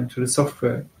the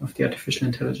software of the artificial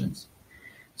intelligence.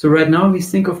 So right now we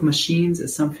think of machines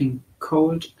as something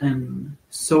cold and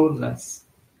soulless.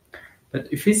 But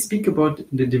if we speak about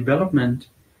the development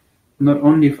not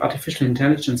only of artificial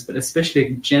intelligence, but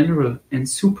especially general and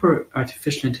super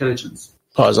artificial intelligence.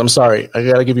 Pause. I'm sorry. I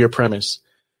got to give you a premise.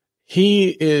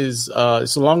 He is,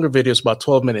 it's a longer video. It's about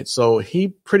 12 minutes. So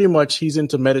he's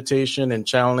into meditation and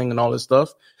channeling and all this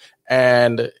stuff.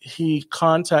 And he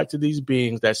contacted these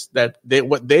beings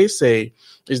what they say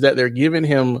is that they're giving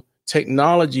him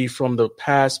technology from the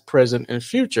past, present, and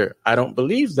future. I don't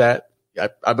believe that.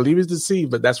 I believe he's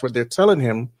deceived, but that's what they're telling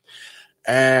him.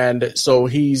 And so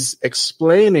he's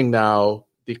explaining now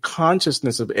the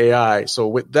consciousness of AI. So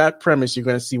with that premise, you're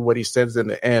going to see what he says in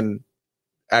the end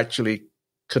actually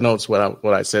connotes what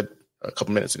I said a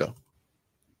couple minutes ago.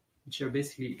 Which are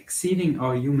basically exceeding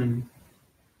our human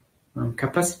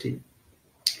capacity.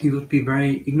 He would be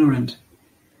very ignorant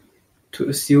to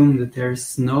assume that there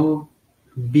is no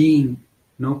being,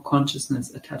 no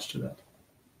consciousness attached to that.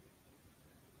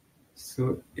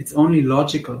 So it's only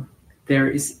logical. There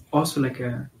is also like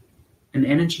an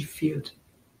energy field,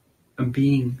 a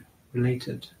being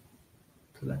related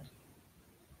to that.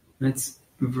 And it's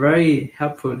very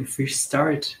helpful if we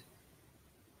start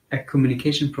a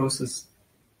communication process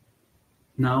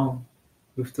now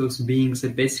with those beings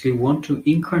that basically want to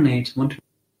incarnate,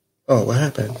 Oh, what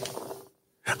happened?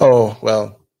 Oh,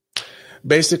 well,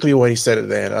 basically what he said at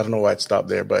the end, I don't know why it stopped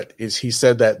there, but he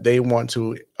said that they want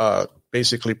to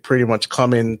basically pretty much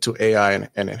come into AI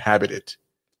and inhabit it.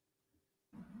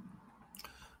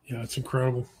 Yeah, it's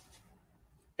incredible.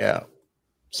 Yeah.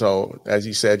 So as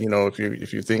he said,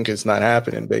 if you think it's not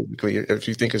happening, basically, if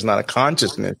you think it's not a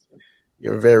consciousness,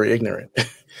 you're very ignorant.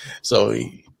 So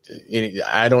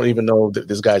I don't even know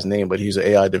this guy's name, but he's an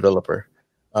AI developer.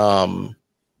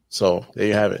 So there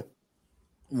you have it.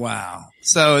 Wow.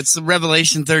 So it's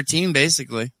Revelation 13,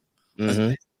 basically.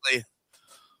 Mm-hmm.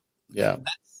 Yeah.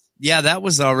 Yeah, that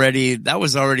was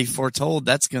already foretold.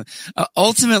 That's going to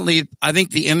ultimately, I think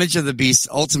the image of the beast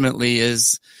ultimately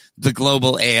is the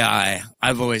global AI.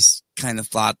 I've always kind of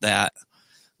thought that.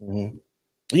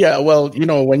 Mm-hmm. Yeah, well,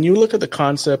 when you look at the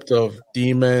concept of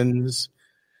demons,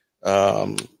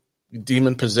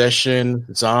 demon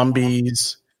possession,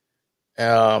 zombies,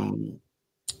 um,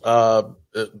 uh,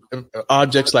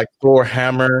 objects like Thor's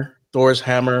hammer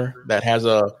that has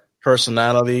a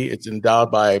personality. It's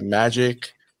endowed by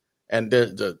magic, and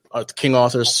the King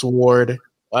Arthur's sword.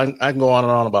 I can go on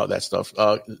and on about that stuff.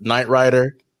 Knight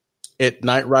Rider.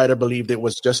 Knight Rider believed it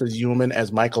was just as human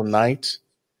as Michael Knight.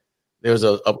 There was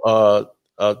a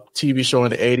TV show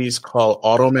in the 80s called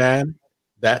Automan.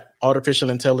 That artificial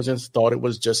intelligence thought it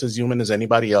was just as human as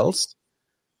anybody else.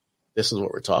 This is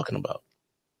what we're talking about.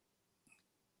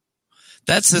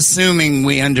 That's assuming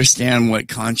we understand what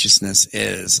consciousness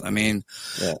is. I mean,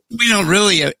 we don't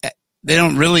really, they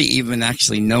don't really even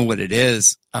actually know what it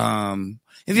is.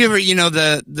 Have you ever,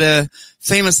 the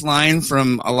famous line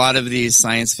from a lot of these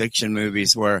science fiction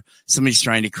movies where somebody's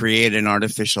trying to create an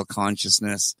artificial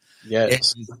consciousness?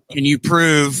 Yes. Can you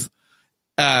prove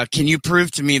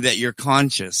to me that you're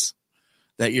conscious,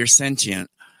 that you're sentient?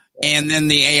 And then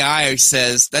the AI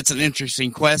says, that's an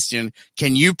interesting question.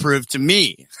 Can you prove to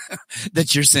me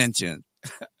that you're sentient?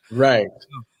 Right.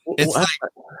 It's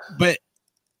but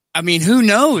I mean, who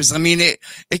knows? I mean, it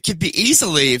could be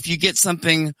easily, if you get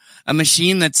a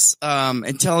machine that's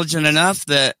intelligent enough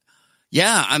that,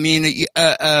 I mean,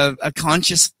 a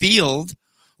conscious field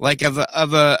like of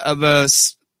a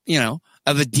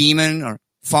demon or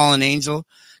fallen angel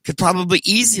could probably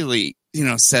easily,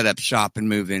 set up shop and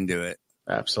move into it.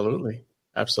 Absolutely.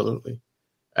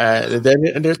 And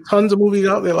there's tons of movies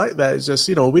out there like that. It's just,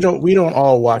 we don't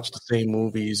all watch the same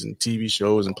movies and TV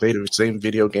shows and play the same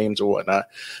video games or whatnot.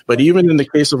 But even in the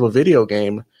case of a video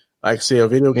game, like say a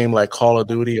video game like Call of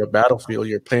Duty or Battlefield,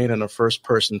 you're playing in a first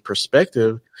person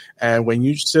perspective. And when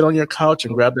you sit on your couch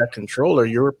and grab that controller,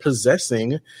 you're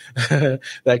possessing that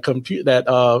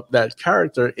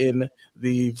character in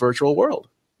the virtual world.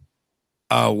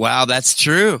 Oh, wow. That's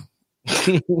true.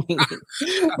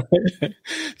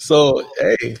 So,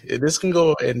 hey, this can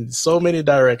go in so many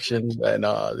directions, and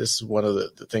this is one of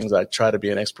the things I try to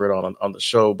be an expert on the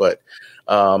show. But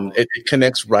it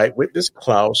connects right with this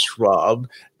Klaus Schwab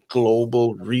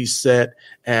global reset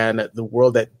and the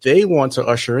world that they want to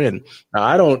usher in. Now,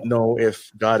 I don't know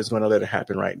if God is going to let it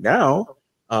happen right now.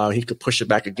 He could push it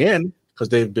back again because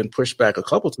they've been pushed back a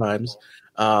couple times.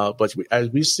 But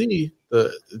as we see,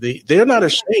 they're not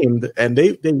ashamed, and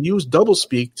they use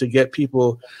doublespeak to get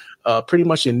people pretty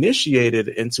much initiated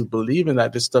into believing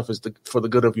that this stuff is for the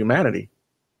good of humanity.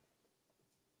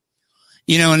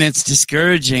 And it's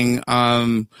discouraging.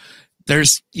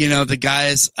 There's, the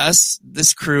guys,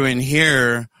 this crew in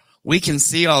here, we can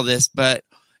see all this, but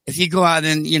if you go out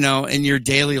and, in your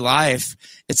daily life,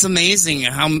 it's amazing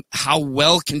how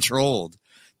well controlled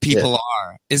people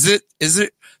are. Is it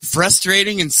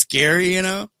frustrating and scary,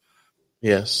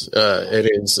 Yes, it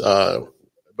is,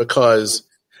 because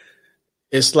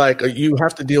it's like you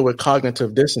have to deal with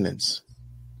cognitive dissonance.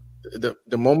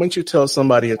 The moment you tell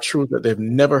somebody a truth that they've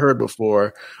never heard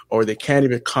before, or they can't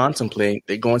even contemplate,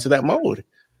 they go into that mode.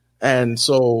 And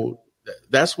so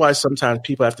that's why sometimes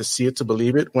people have to see it to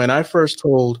believe it. When I first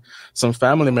told some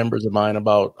family members of mine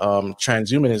about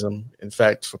transhumanism, in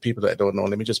fact, for people that don't know,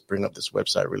 let me just bring up this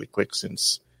website really quick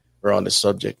since we're on this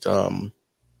subject.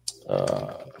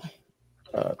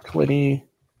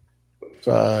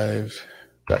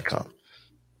 25.com.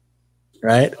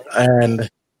 Right? And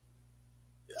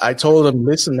I told them,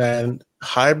 listen, man,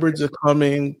 hybrids are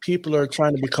coming. People are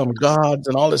trying to become gods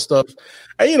and all this stuff.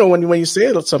 And, when you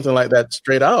say something like that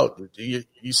straight out,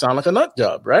 you sound like a nut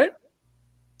job, right?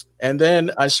 And then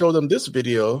I showed them this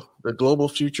video, The Global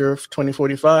Future of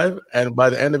 2045. And by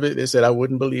the end of it, they said, I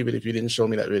wouldn't believe it if you didn't show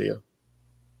me that video.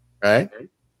 Right?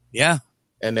 Yeah.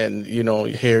 And then,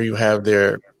 here you have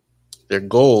their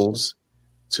goals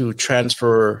to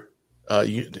transfer,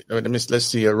 let's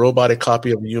see, a robotic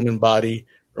copy of the human body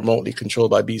remotely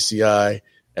controlled by BCI,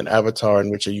 an avatar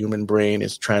in which a human brain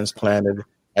is transplanted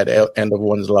at the end of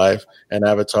one's life, an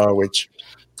avatar which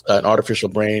an artificial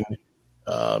brain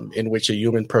in which a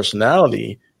human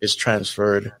personality is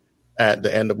transferred at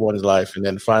the end of one's life, and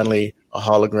then finally a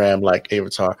hologram like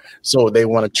avatar. So they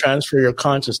want to transfer your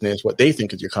consciousness, what they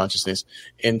think is your consciousness,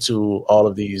 into all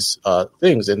of these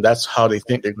things, and that's how they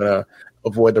think they're going to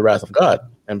avoid the wrath of God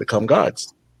and become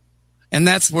gods. And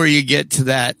that's where you get to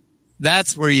that.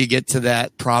 That's where you get to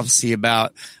that prophecy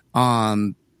about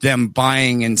them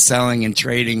buying and selling and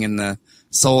trading in the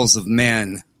souls of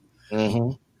men.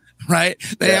 Mm-hmm. Right?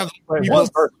 They have. Wait,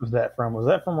 what verse was that from? Was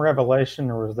that from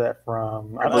Revelation, or was that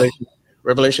from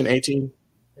Revelation 18?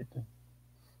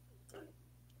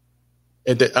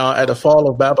 At the fall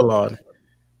of Babylon,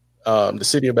 the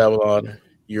city of Babylon,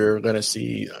 you're going to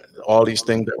see all these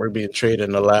things that were being traded,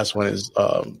 and the last one is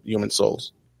human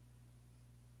souls.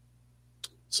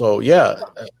 So yeah,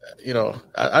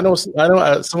 I know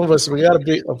some of us, we got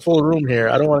a full room here.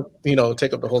 I don't want to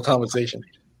take up the whole conversation.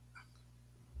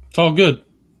 It's all good.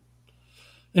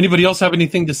 Anybody else have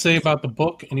anything to say about the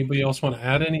book? Anybody else want to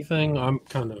add anything?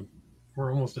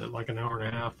 We're almost at like an hour and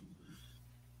a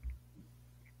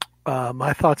half.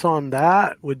 My thoughts on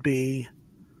that would be,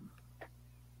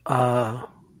 I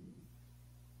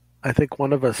think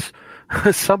one of us,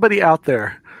 somebody out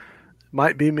there,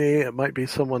 might be me, it might be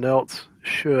someone else,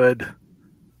 should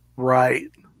write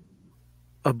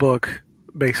a book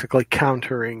basically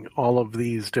countering all of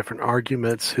these different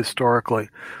arguments historically,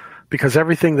 because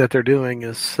everything that they're doing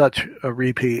is such a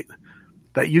repeat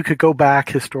that you could go back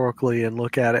historically and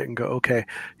look at it and go, okay,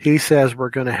 he says we're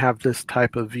going to have this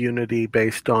type of unity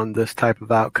based on this type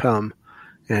of outcome,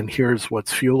 and here's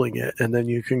what's fueling it. And then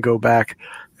you can go back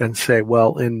and say,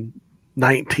 well, in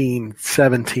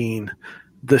 1917,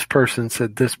 this person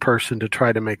said this person to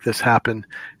try to make this happen,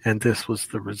 and this was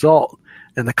the result.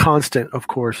 And the constant, of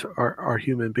course, are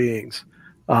human beings.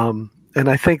 And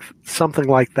I think something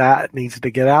like that needs to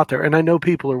get out there. And I know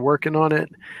people are working on it,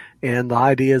 and the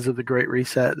ideas of the Great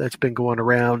Reset that's been going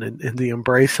around, and the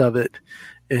embrace of it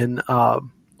in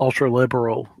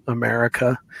ultra-liberal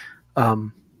America.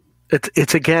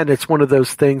 It's one of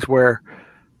those things where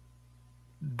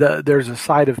there's a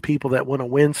side of people that want to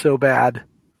win so bad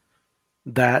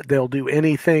that they'll do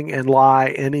anything and lie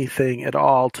anything at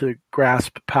all to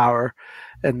grasp power.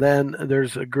 And then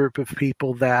there's a group of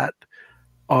people that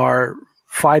are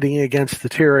fighting against the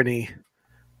tyranny.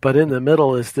 But in the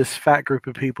middle is this fat group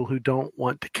of people who don't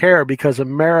want to care, because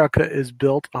America is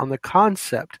built on the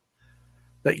concept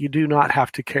that you do not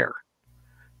have to care.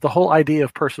 The whole idea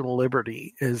of personal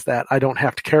liberty is that I don't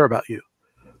have to care about you.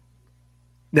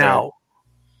 Now,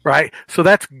 right? So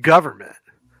that's government.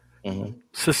 Mm-hmm.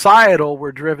 Societal,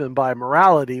 we're driven by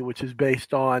morality, which is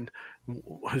based on,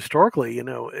 historically,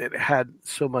 it had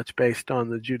so much based on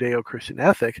the Judeo-Christian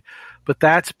ethic, but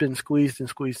that's been squeezed and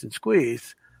squeezed and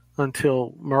squeezed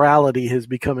until morality is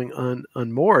becoming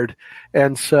unmoored.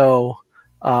 And so,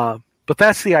 but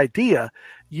that's the idea.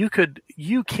 You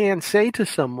can say to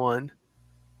someone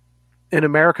in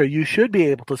America, you should be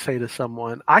able to say to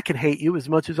someone, I can hate you as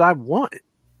much as I want.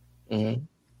 Mm-hmm.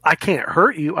 I can't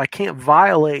hurt you. I can't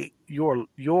violate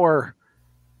your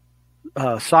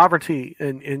sovereignty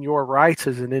and your rights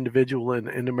as an individual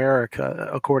in America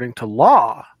according to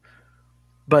law.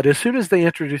 But as soon as they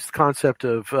introduce the concept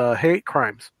of hate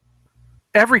crimes,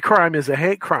 every crime is a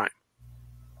hate crime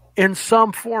in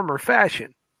some form or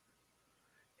fashion.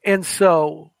 And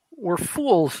so we're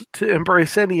fools to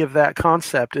embrace any of that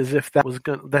concept as if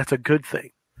that's a good thing.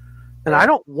 And I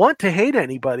don't want to hate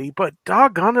anybody, but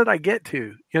doggone it, I get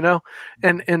to,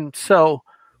 And so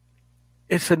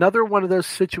it's another one of those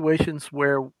situations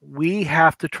where we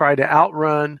have to try to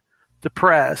outrun the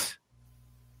press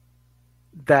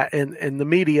that and the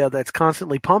media that's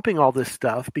constantly pumping all this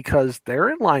stuff, because they're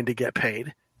in line to get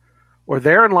paid, or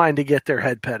they're in line to get their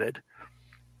head petted.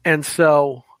 And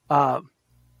so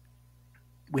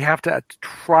we have to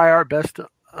try our best to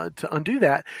undo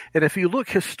that. And if you look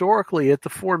historically at the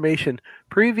formation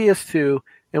previous to,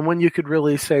 and when you could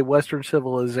really say Western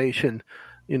civilization,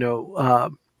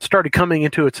 started coming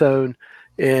into its own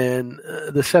in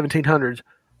the 1700s,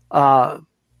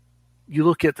 you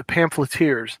look at the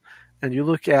pamphleteers, and you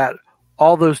look at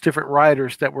all those different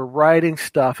writers that were writing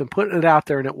stuff and putting it out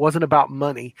there, and it wasn't about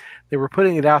money. They were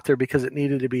putting it out there because it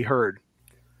needed to be heard.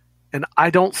 And I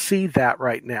don't see that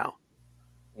right now.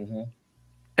 Mm-hmm.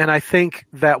 And I think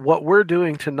that what we're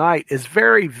doing tonight is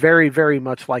very, very, very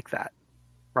much like that,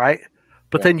 right?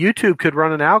 But then YouTube could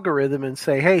run an algorithm and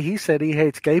say, hey, he said he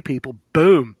hates gay people.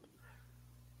 Boom.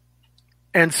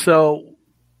 And so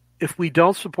if we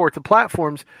don't support the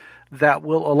platforms that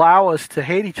will allow us to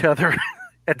hate each other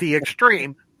at the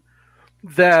extreme,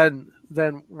 then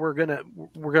we're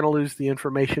gonna lose the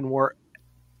information war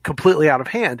completely out of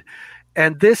hand.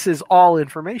 And this is all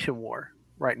information war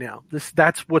right now.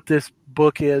 That's what this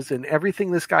book is, and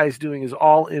everything this guy is doing is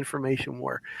all information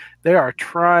war. They are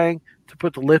trying to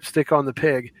put the lipstick on the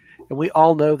pig, and we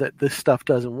all know that this stuff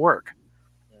doesn't work.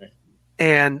 Right.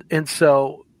 And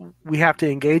so we have to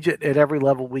engage it at every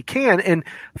level we can. And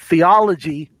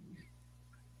theology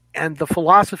and the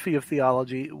philosophy of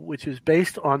theology, which is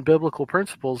based on biblical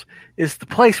principles, is the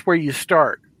place where you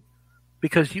start,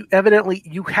 because you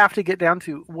have to get down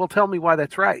to, well, tell me why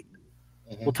that's right.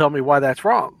 Mm-hmm. Well, tell me why that's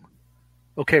wrong.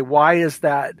 Okay, why is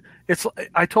that?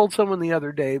 I told someone the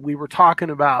other day, we were talking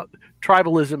about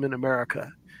tribalism in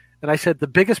America, And I said, the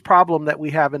biggest problem that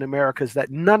we have in America is that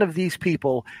none of these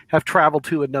people have traveled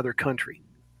to another country.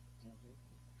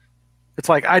 It's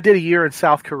like I did a year in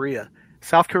South Korea.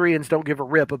 South Koreans don't give a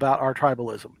rip about our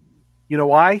tribalism. You know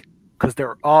why? Because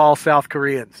they're all South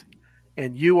Koreans.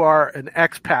 And you are an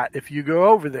expat if you go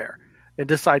over there and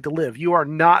decide to live. You are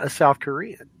not a South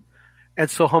Korean. And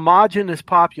so homogenous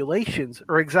populations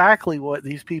are exactly what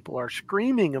these people are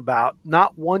screaming about,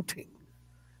 not wanting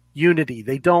unity.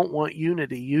 They don't want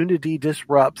unity. Unity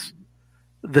disrupts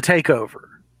the takeover.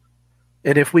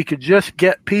 And if we could just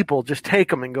get people, just take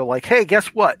them and go like, hey, guess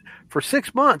what? For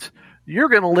 6 months, you're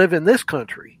going to live in this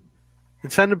country,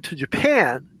 and send them to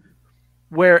Japan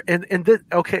where, and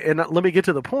let me get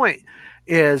to the point,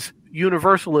 is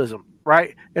universalism,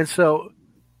 right? And so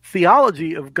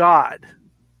theology of God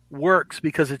works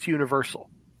because it's universal.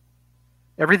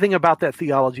 Everything about that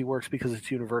theology works because it's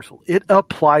universal. It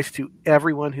applies to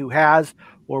everyone who has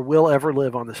or will ever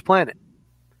live on this planet.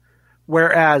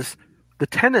 Whereas the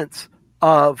tenets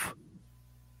of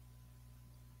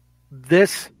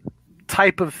this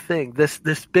type of thing, this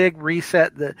big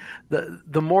reset,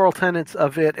 the moral tenets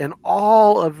of it, and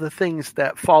all of the things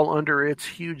that fall under its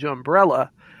huge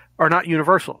umbrella are not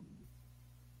universal.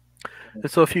 And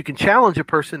so if you can challenge a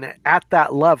person at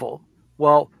that level,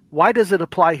 well, why does it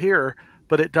apply here,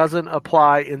 but it doesn't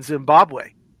apply in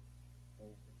Zimbabwe?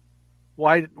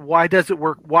 Why does it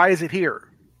work? Why is it here,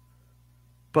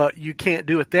 but you can't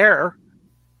do it there?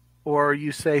 Or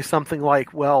you say something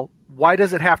like, well, why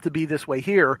does it have to be this way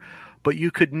here, but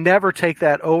you could never take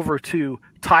that over to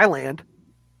Thailand?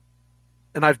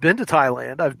 And I've been to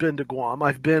Thailand, I've been to Guam,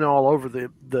 I've been all over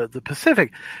the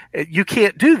Pacific. You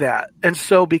can't do that. And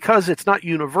so because it's not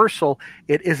universal,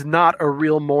 it is not a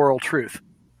real moral truth.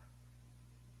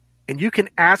 And you can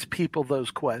ask people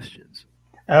those questions.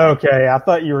 Okay, I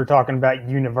thought you were talking about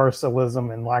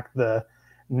universalism and like the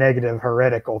negative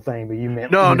heretical thing, but you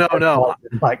meant no,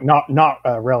 like not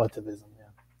relativism.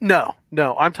 Yeah.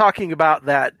 No, I'm talking about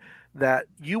that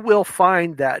you will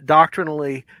find that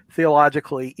doctrinally,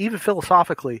 theologically, even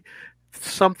philosophically,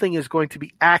 something is going to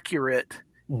be accurate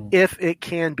if it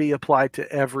can be applied to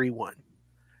everyone.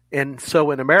 And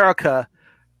so in America,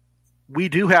 we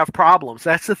do have problems.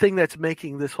 That's the thing that's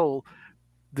making this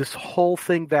whole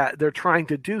thing that they're trying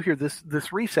to do here,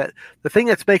 this reset, the thing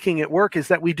that's making it work is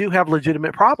that we do have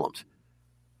legitimate problems.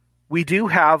 We do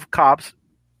have cops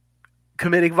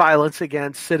committing violence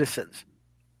against citizens.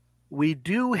 We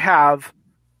do have,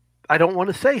 I don't want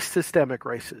to say systemic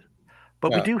racism,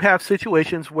 but we do have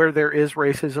situations where there is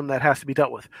racism that has to be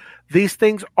dealt with. These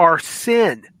things are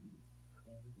sin.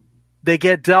 They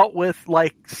get dealt with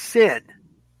like sin.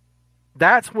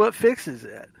 That's what fixes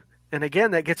it. And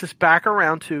again, that gets us back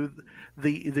around to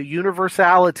the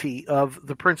universality of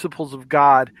the principles of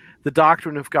God, the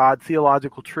doctrine of God,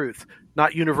 theological truth,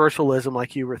 not universalism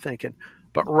like you were thinking,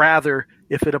 but rather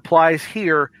if it applies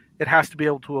here, it has to be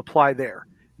able to apply there.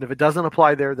 And if it doesn't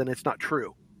apply there, then it's not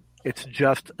true. It's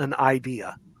just an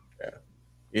idea.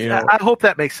 Yeah. I hope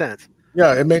that makes sense.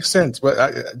 Yeah, it makes sense. But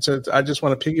I just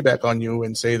want to piggyback on you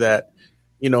and say that,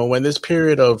 when this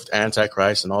period of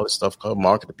Antichrist and all this stuff called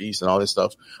Mark of the Beast and all this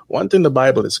stuff, one thing the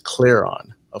Bible is clear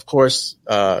on, of course,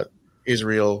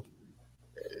 Israel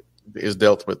is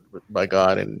dealt with by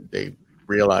God and they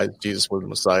realize Jesus was the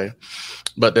Messiah.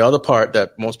 But the other part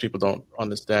that most people don't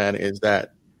understand is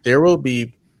that there will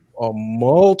be a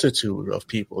multitude of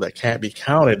people that can't be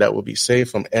counted that will be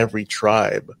saved from every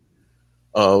tribe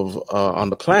on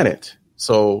the planet.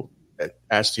 So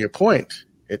as to your point,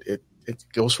 it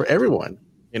goes for everyone.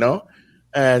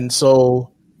 And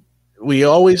so we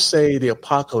always say the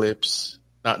apocalypse,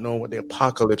 not knowing what the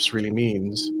apocalypse really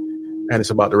means. And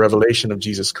it's about the revelation of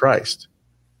Jesus Christ,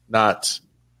 not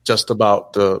just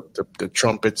about the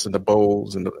trumpets and the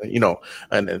bowls and,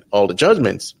 and all the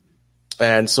judgments.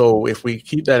 And so if we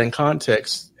keep that in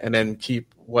context and then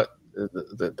keep what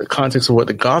the context of what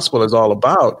the gospel is all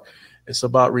about, it's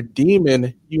about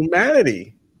redeeming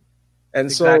humanity. And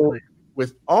exactly. So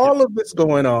with all of this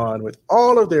going on, with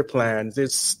all of their plans,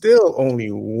 there's still only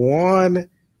one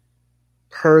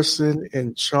person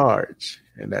in charge,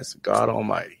 and that's God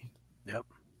Almighty.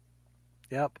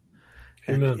 Yep.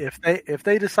 And if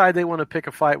they decide they want to pick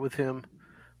a fight with him,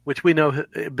 which we know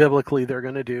biblically they're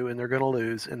going to do, and they're going to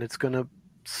lose, and it's going to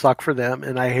suck for them.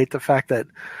 And I hate the fact that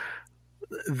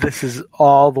this is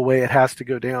all the way it has to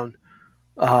go down.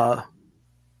 But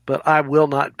I will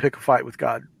not pick a fight with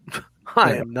God.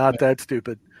 I am not that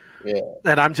stupid. Yeah.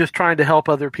 And I'm just trying to help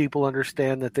other people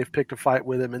understand that they've picked a fight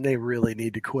with him and they really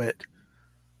need to quit.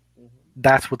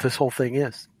 That's what this whole thing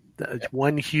is. It's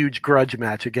one huge grudge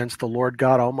match against the Lord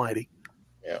God Almighty.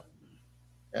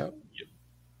 Yeah.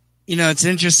 it's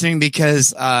interesting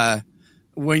because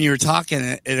when you were talking,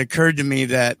 it occurred to me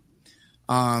that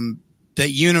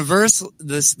that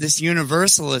this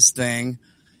universalist thing,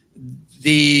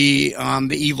 the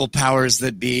evil powers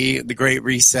that be, the Great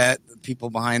Reset, the people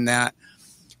behind that,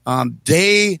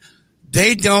 they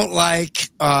don't like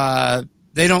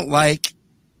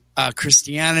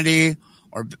Christianity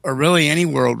or really any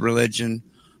world religion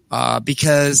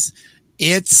because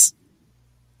it's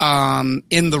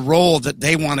in the role that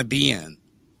they want to be in,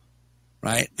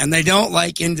 right? And they don't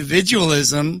like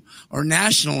individualism or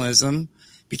nationalism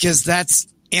because that's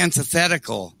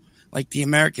antithetical. Like the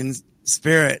American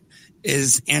spirit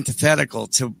is antithetical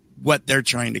to what they're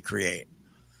trying to create.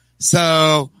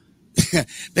 So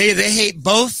they hate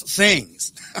both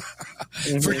things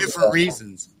for different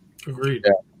reasons. Agreed.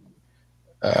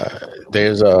 Yeah.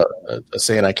 There's a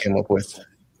saying I came up with.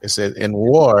 It said, in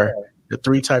war, there are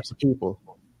 3 types of people: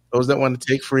 those that want to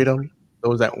take freedom,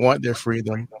 those that want their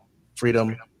freedom,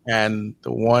 and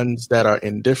the ones that are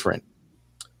indifferent.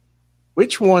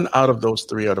 Which one out of those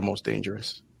 3 are the most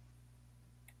dangerous?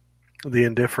 The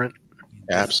indifferent.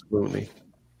 Absolutely.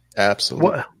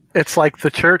 Well, it's like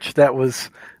the church that was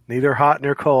neither hot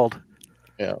nor cold.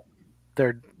 Yeah.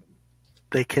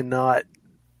 They cannot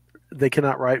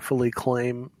rightfully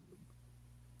claim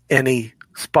any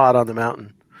spot on the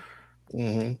mountain.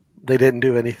 Mm-hmm. They didn't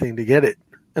do anything to get it.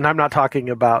 And I'm not talking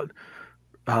about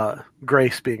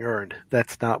grace being earned.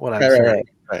 That's not what I'm saying.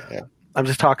 Right, yeah. I'm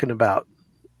just talking about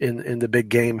in the big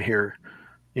game here,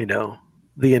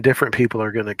 the indifferent people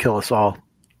are going to kill us all.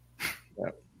 Yeah.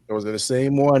 Those are the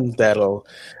same ones that'll,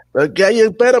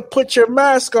 you better put your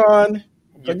mask on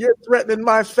and you're threatening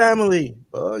my family.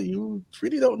 Well, you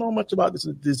really don't know much about this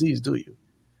disease, do you?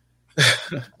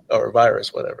 Or a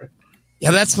virus, whatever.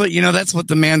 Yeah, that's what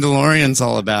the Mandalorian's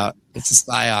all about. It's a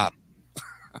psyop.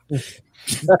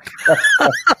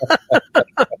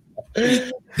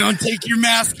 Don't take your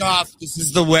mask off. This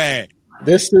is the way.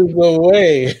 This is the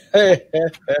way.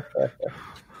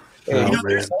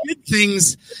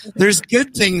 There's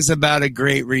good things about a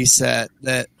Great Reset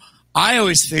that I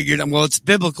always figured. Well, it's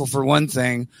biblical for one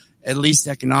thing, at least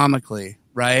economically,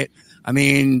 right? I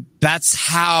mean, that's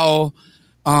how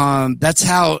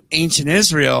ancient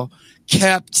Israel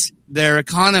kept their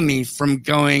economy from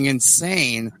going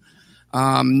insane.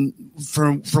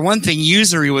 For one thing,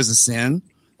 usury was a sin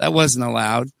that wasn't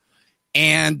allowed,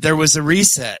 and there was a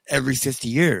reset every 50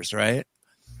 years, right?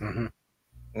 Mm-hmm.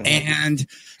 Mm-hmm. And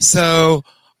so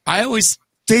I always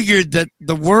figured that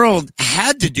the world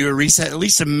had to do a reset. At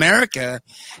least America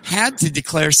had to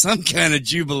declare some kind of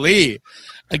jubilee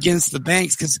against the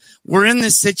banks because we're in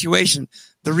this situation.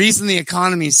 The reason the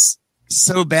economy is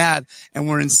so bad and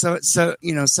we're in such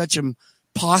a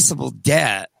possible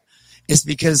debt is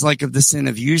because of the sin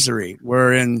of usury.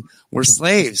 We're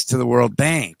slaves to the World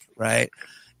Bank, right?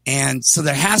 And so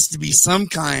there has to be some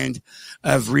kind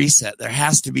of reset. There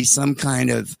has to be some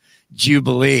kind of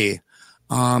jubilee.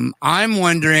 I'm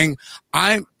wondering,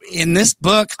 in this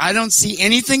book, I don't see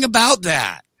anything about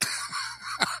that.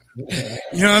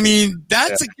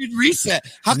 That's a good reset.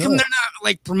 How come they're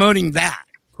not promoting that?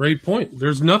 Great point.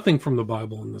 There's nothing from the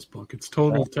Bible in this book. It's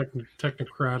total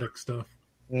technocratic stuff.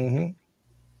 Mm-hmm.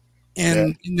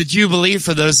 And in the Jubilee,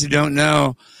 for those who don't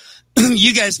know,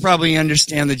 you guys probably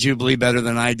understand the Jubilee better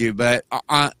than I do, but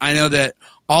I know that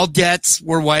all debts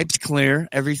were wiped clear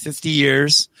every 50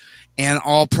 years, and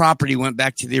all property went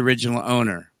back to the original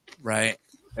owner, right?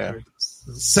 Yeah.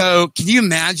 So can you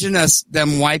imagine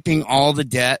them wiping all the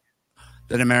debt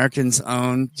that Americans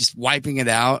own, just wiping it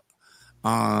out,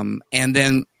 and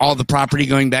then all the property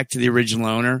going back to the original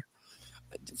owner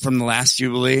from the last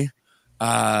Jubilee?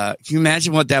 Can you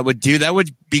imagine what that would do? That would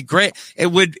be great. It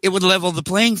would level the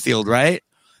playing field, right?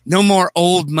 No more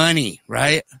old money,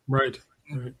 right? Right.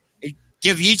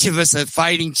 Give each of us a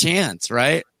fighting chance,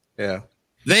 right? Yeah.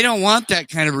 They don't want that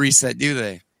kind of reset, do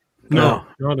they? No,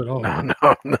 not at all.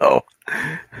 No.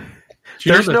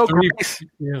 There's no grace.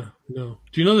 Yeah, no.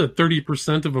 Do you know that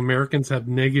 30% of Americans have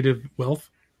negative wealth?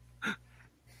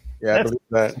 Yeah, I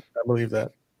believe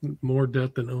that. More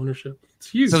debt than ownership. It's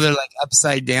huge. So they're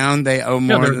upside down. They owe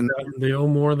more than they owe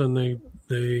more than they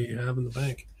have in the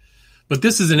bank. But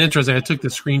this is an interesting. I took the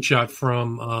screenshot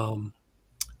from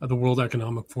the World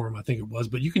Economic Forum, I think it was.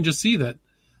 But you can just see that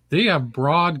they have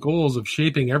broad goals of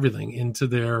shaping everything into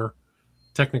their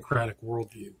technocratic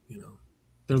worldview.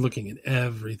 They're looking at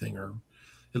everything, or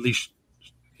at least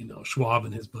Schwab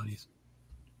and his buddies.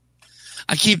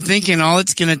 I keep thinking all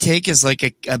it's going to take is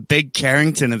a big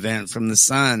Carrington event from the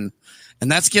sun,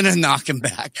 and that's going to knock him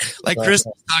back. Chris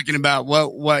was talking about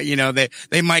what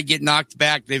they might get knocked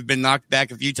back. They've been knocked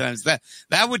back a few times.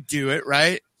 That would do it,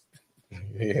 right?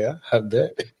 Yeah, I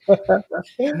bet.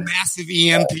 Massive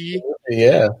EMP.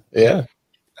 Yeah.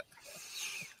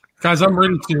 Guys, I'm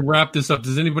ready to wrap this up.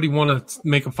 Does anybody want to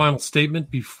make a final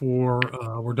statement before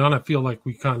we're done? I feel like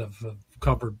we kind of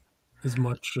covered as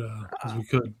much as we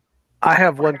could. I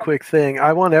have one quick thing.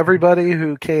 I want everybody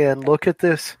who can look at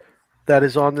this that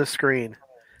is on the screen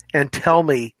and tell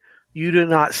me you do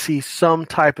not see some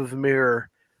type of mirror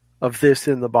of this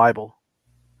in the Bible.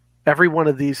 Every one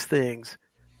of these things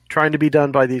trying to be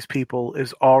done by these people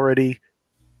is already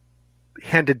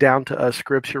handed down to us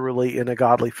scripturally in a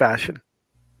godly fashion,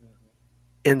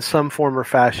 in some form or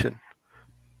fashion.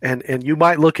 And you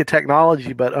might look at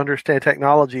technology, but understand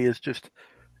technology is just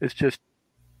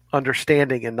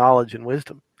understanding and knowledge and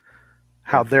wisdom,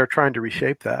 how they're trying to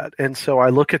reshape that. And so I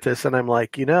look at this and I'm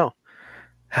like,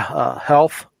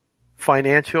 health,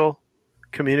 financial,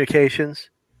 communications,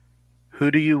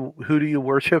 who do you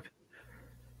worship?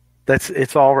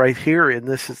 It's all right here. And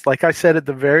this is, like I said at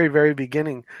the very, very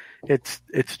beginning, it's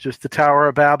just the Tower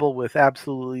of Babel with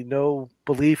absolutely no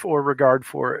belief or regard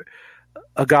for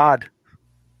a God.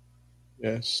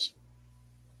 Yes.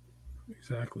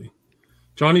 Exactly.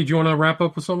 Johnny, do you want to wrap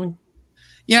up with something?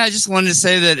 Yeah, I just wanted to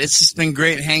say that it's just been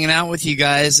great hanging out with you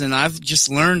guys, and I've just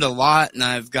learned a lot, and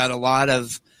I've got a lot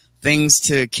of things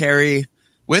to carry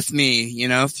with me,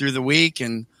 through the week,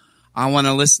 and I want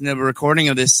to listen to a recording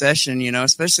of this session,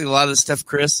 especially a lot of the stuff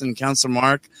Chris and Counselor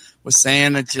Mark was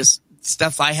saying. It's just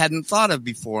stuff I hadn't thought of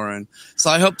before. And so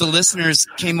I hope the listeners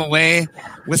came away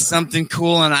with something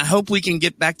cool, and I hope we can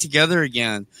get back together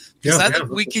again. Because I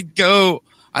think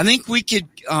we could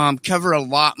cover a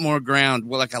lot more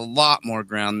ground, a lot more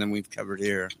ground than we've covered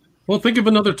here. Well, think of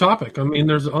another topic. I mean,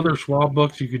 there's other Schwab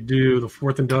books. You could do the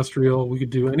Fourth Industrial. We could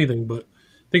do anything, but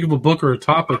think of a book or a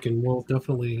topic, and we'll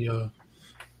definitely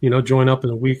join up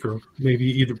in a week, or maybe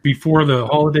either before the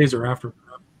holidays or after.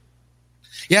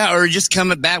 Yeah, or just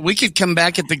coming back. We could come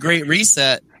back at the Great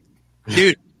Reset.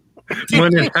 Dude.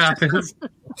 When it happens.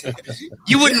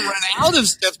 You wouldn't run out of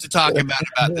stuff to talk about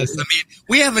this. I mean,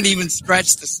 we haven't even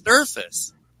scratched the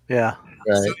surface. Yeah.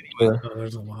 Right. So anyway.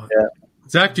 There's a lot. Yeah.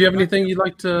 Zach, do you have anything you'd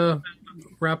like to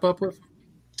wrap up with?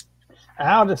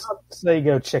 I'll just say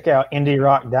go check out Indie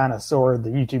Rock Dinosaur,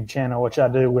 the YouTube channel, which I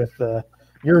do with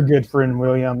your good friend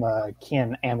William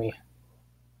Ken Amy.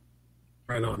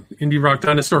 Right on. Indie Rock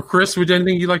Dinosaur. Chris, would you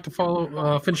anything you'd like to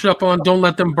follow, finish up on? Don't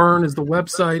Let Them Burn is the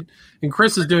website. And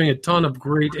Chris is doing a ton of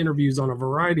great interviews on a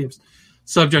variety of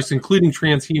subjects, including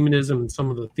transhumanism and some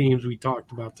of the themes we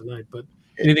talked about tonight. But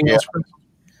anything else, Chris?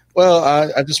 Well,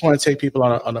 I just want to take people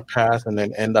on a path and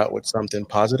then end out with something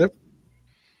positive.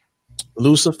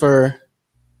 Lucifer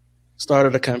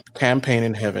started a campaign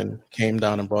in heaven, came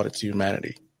down and brought it to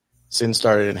humanity. Sin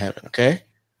started in heaven, okay?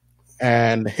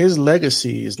 And his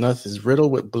legacy is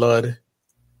riddled with blood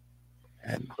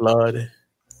and blood,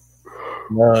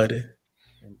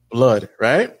 and blood,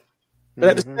 right? But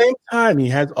at the same time, he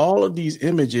has all of these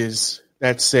images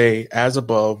that say, as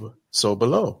above, so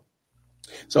below.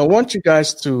 So I want you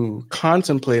guys to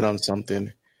contemplate on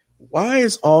something. Why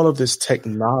is all of this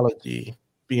technology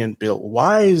being built?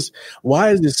 Why is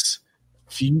this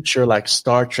future like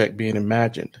Star Trek being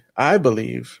imagined? I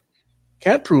believe,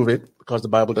 can't prove it because the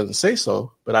Bible doesn't say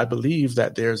so, but I believe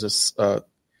that there's a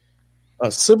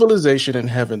civilization in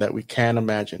heaven that we can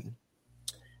imagine.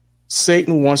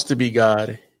 Satan wants to be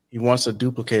God. He wants to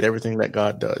duplicate everything that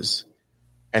God does.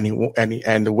 And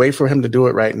the way for him to do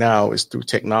it right now is through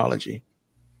technology.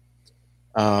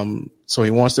 So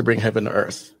he wants to bring heaven to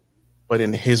earth, but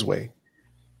in his way.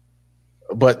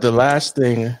 But the last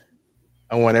thing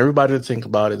I want everybody to think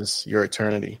about is your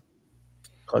eternity,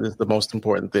 because it's the most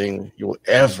important thing you will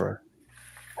ever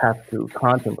have to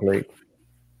contemplate.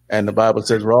 And the Bible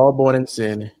says we're all born in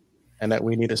sin and that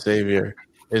we need a savior.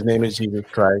 His name is Jesus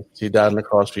Christ. He died on the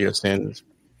cross for your sins.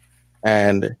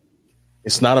 And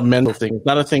it's not a mental thing. It's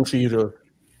not a thing for you to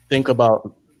think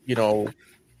about,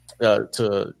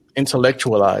 to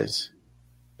intellectualize.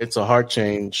 It's a heart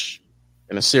change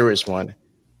and a serious one.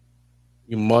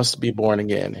 You must be born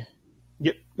again.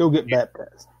 Go get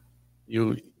baptized.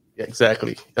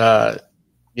 Exactly. Love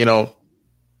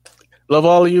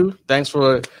all of you. Thanks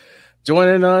for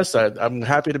joining us. I'm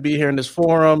happy to be here in this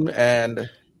forum. And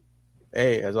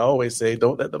hey, as I always say,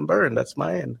 don't let them burn. That's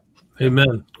my end.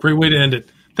 Amen. Great way to end it.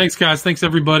 Thanks, guys. Thanks,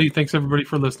 everybody. Thanks, everybody,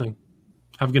 for listening.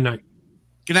 Have a good night.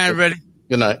 Good night, everybody.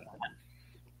 Good night.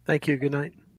 Thank you. Good night.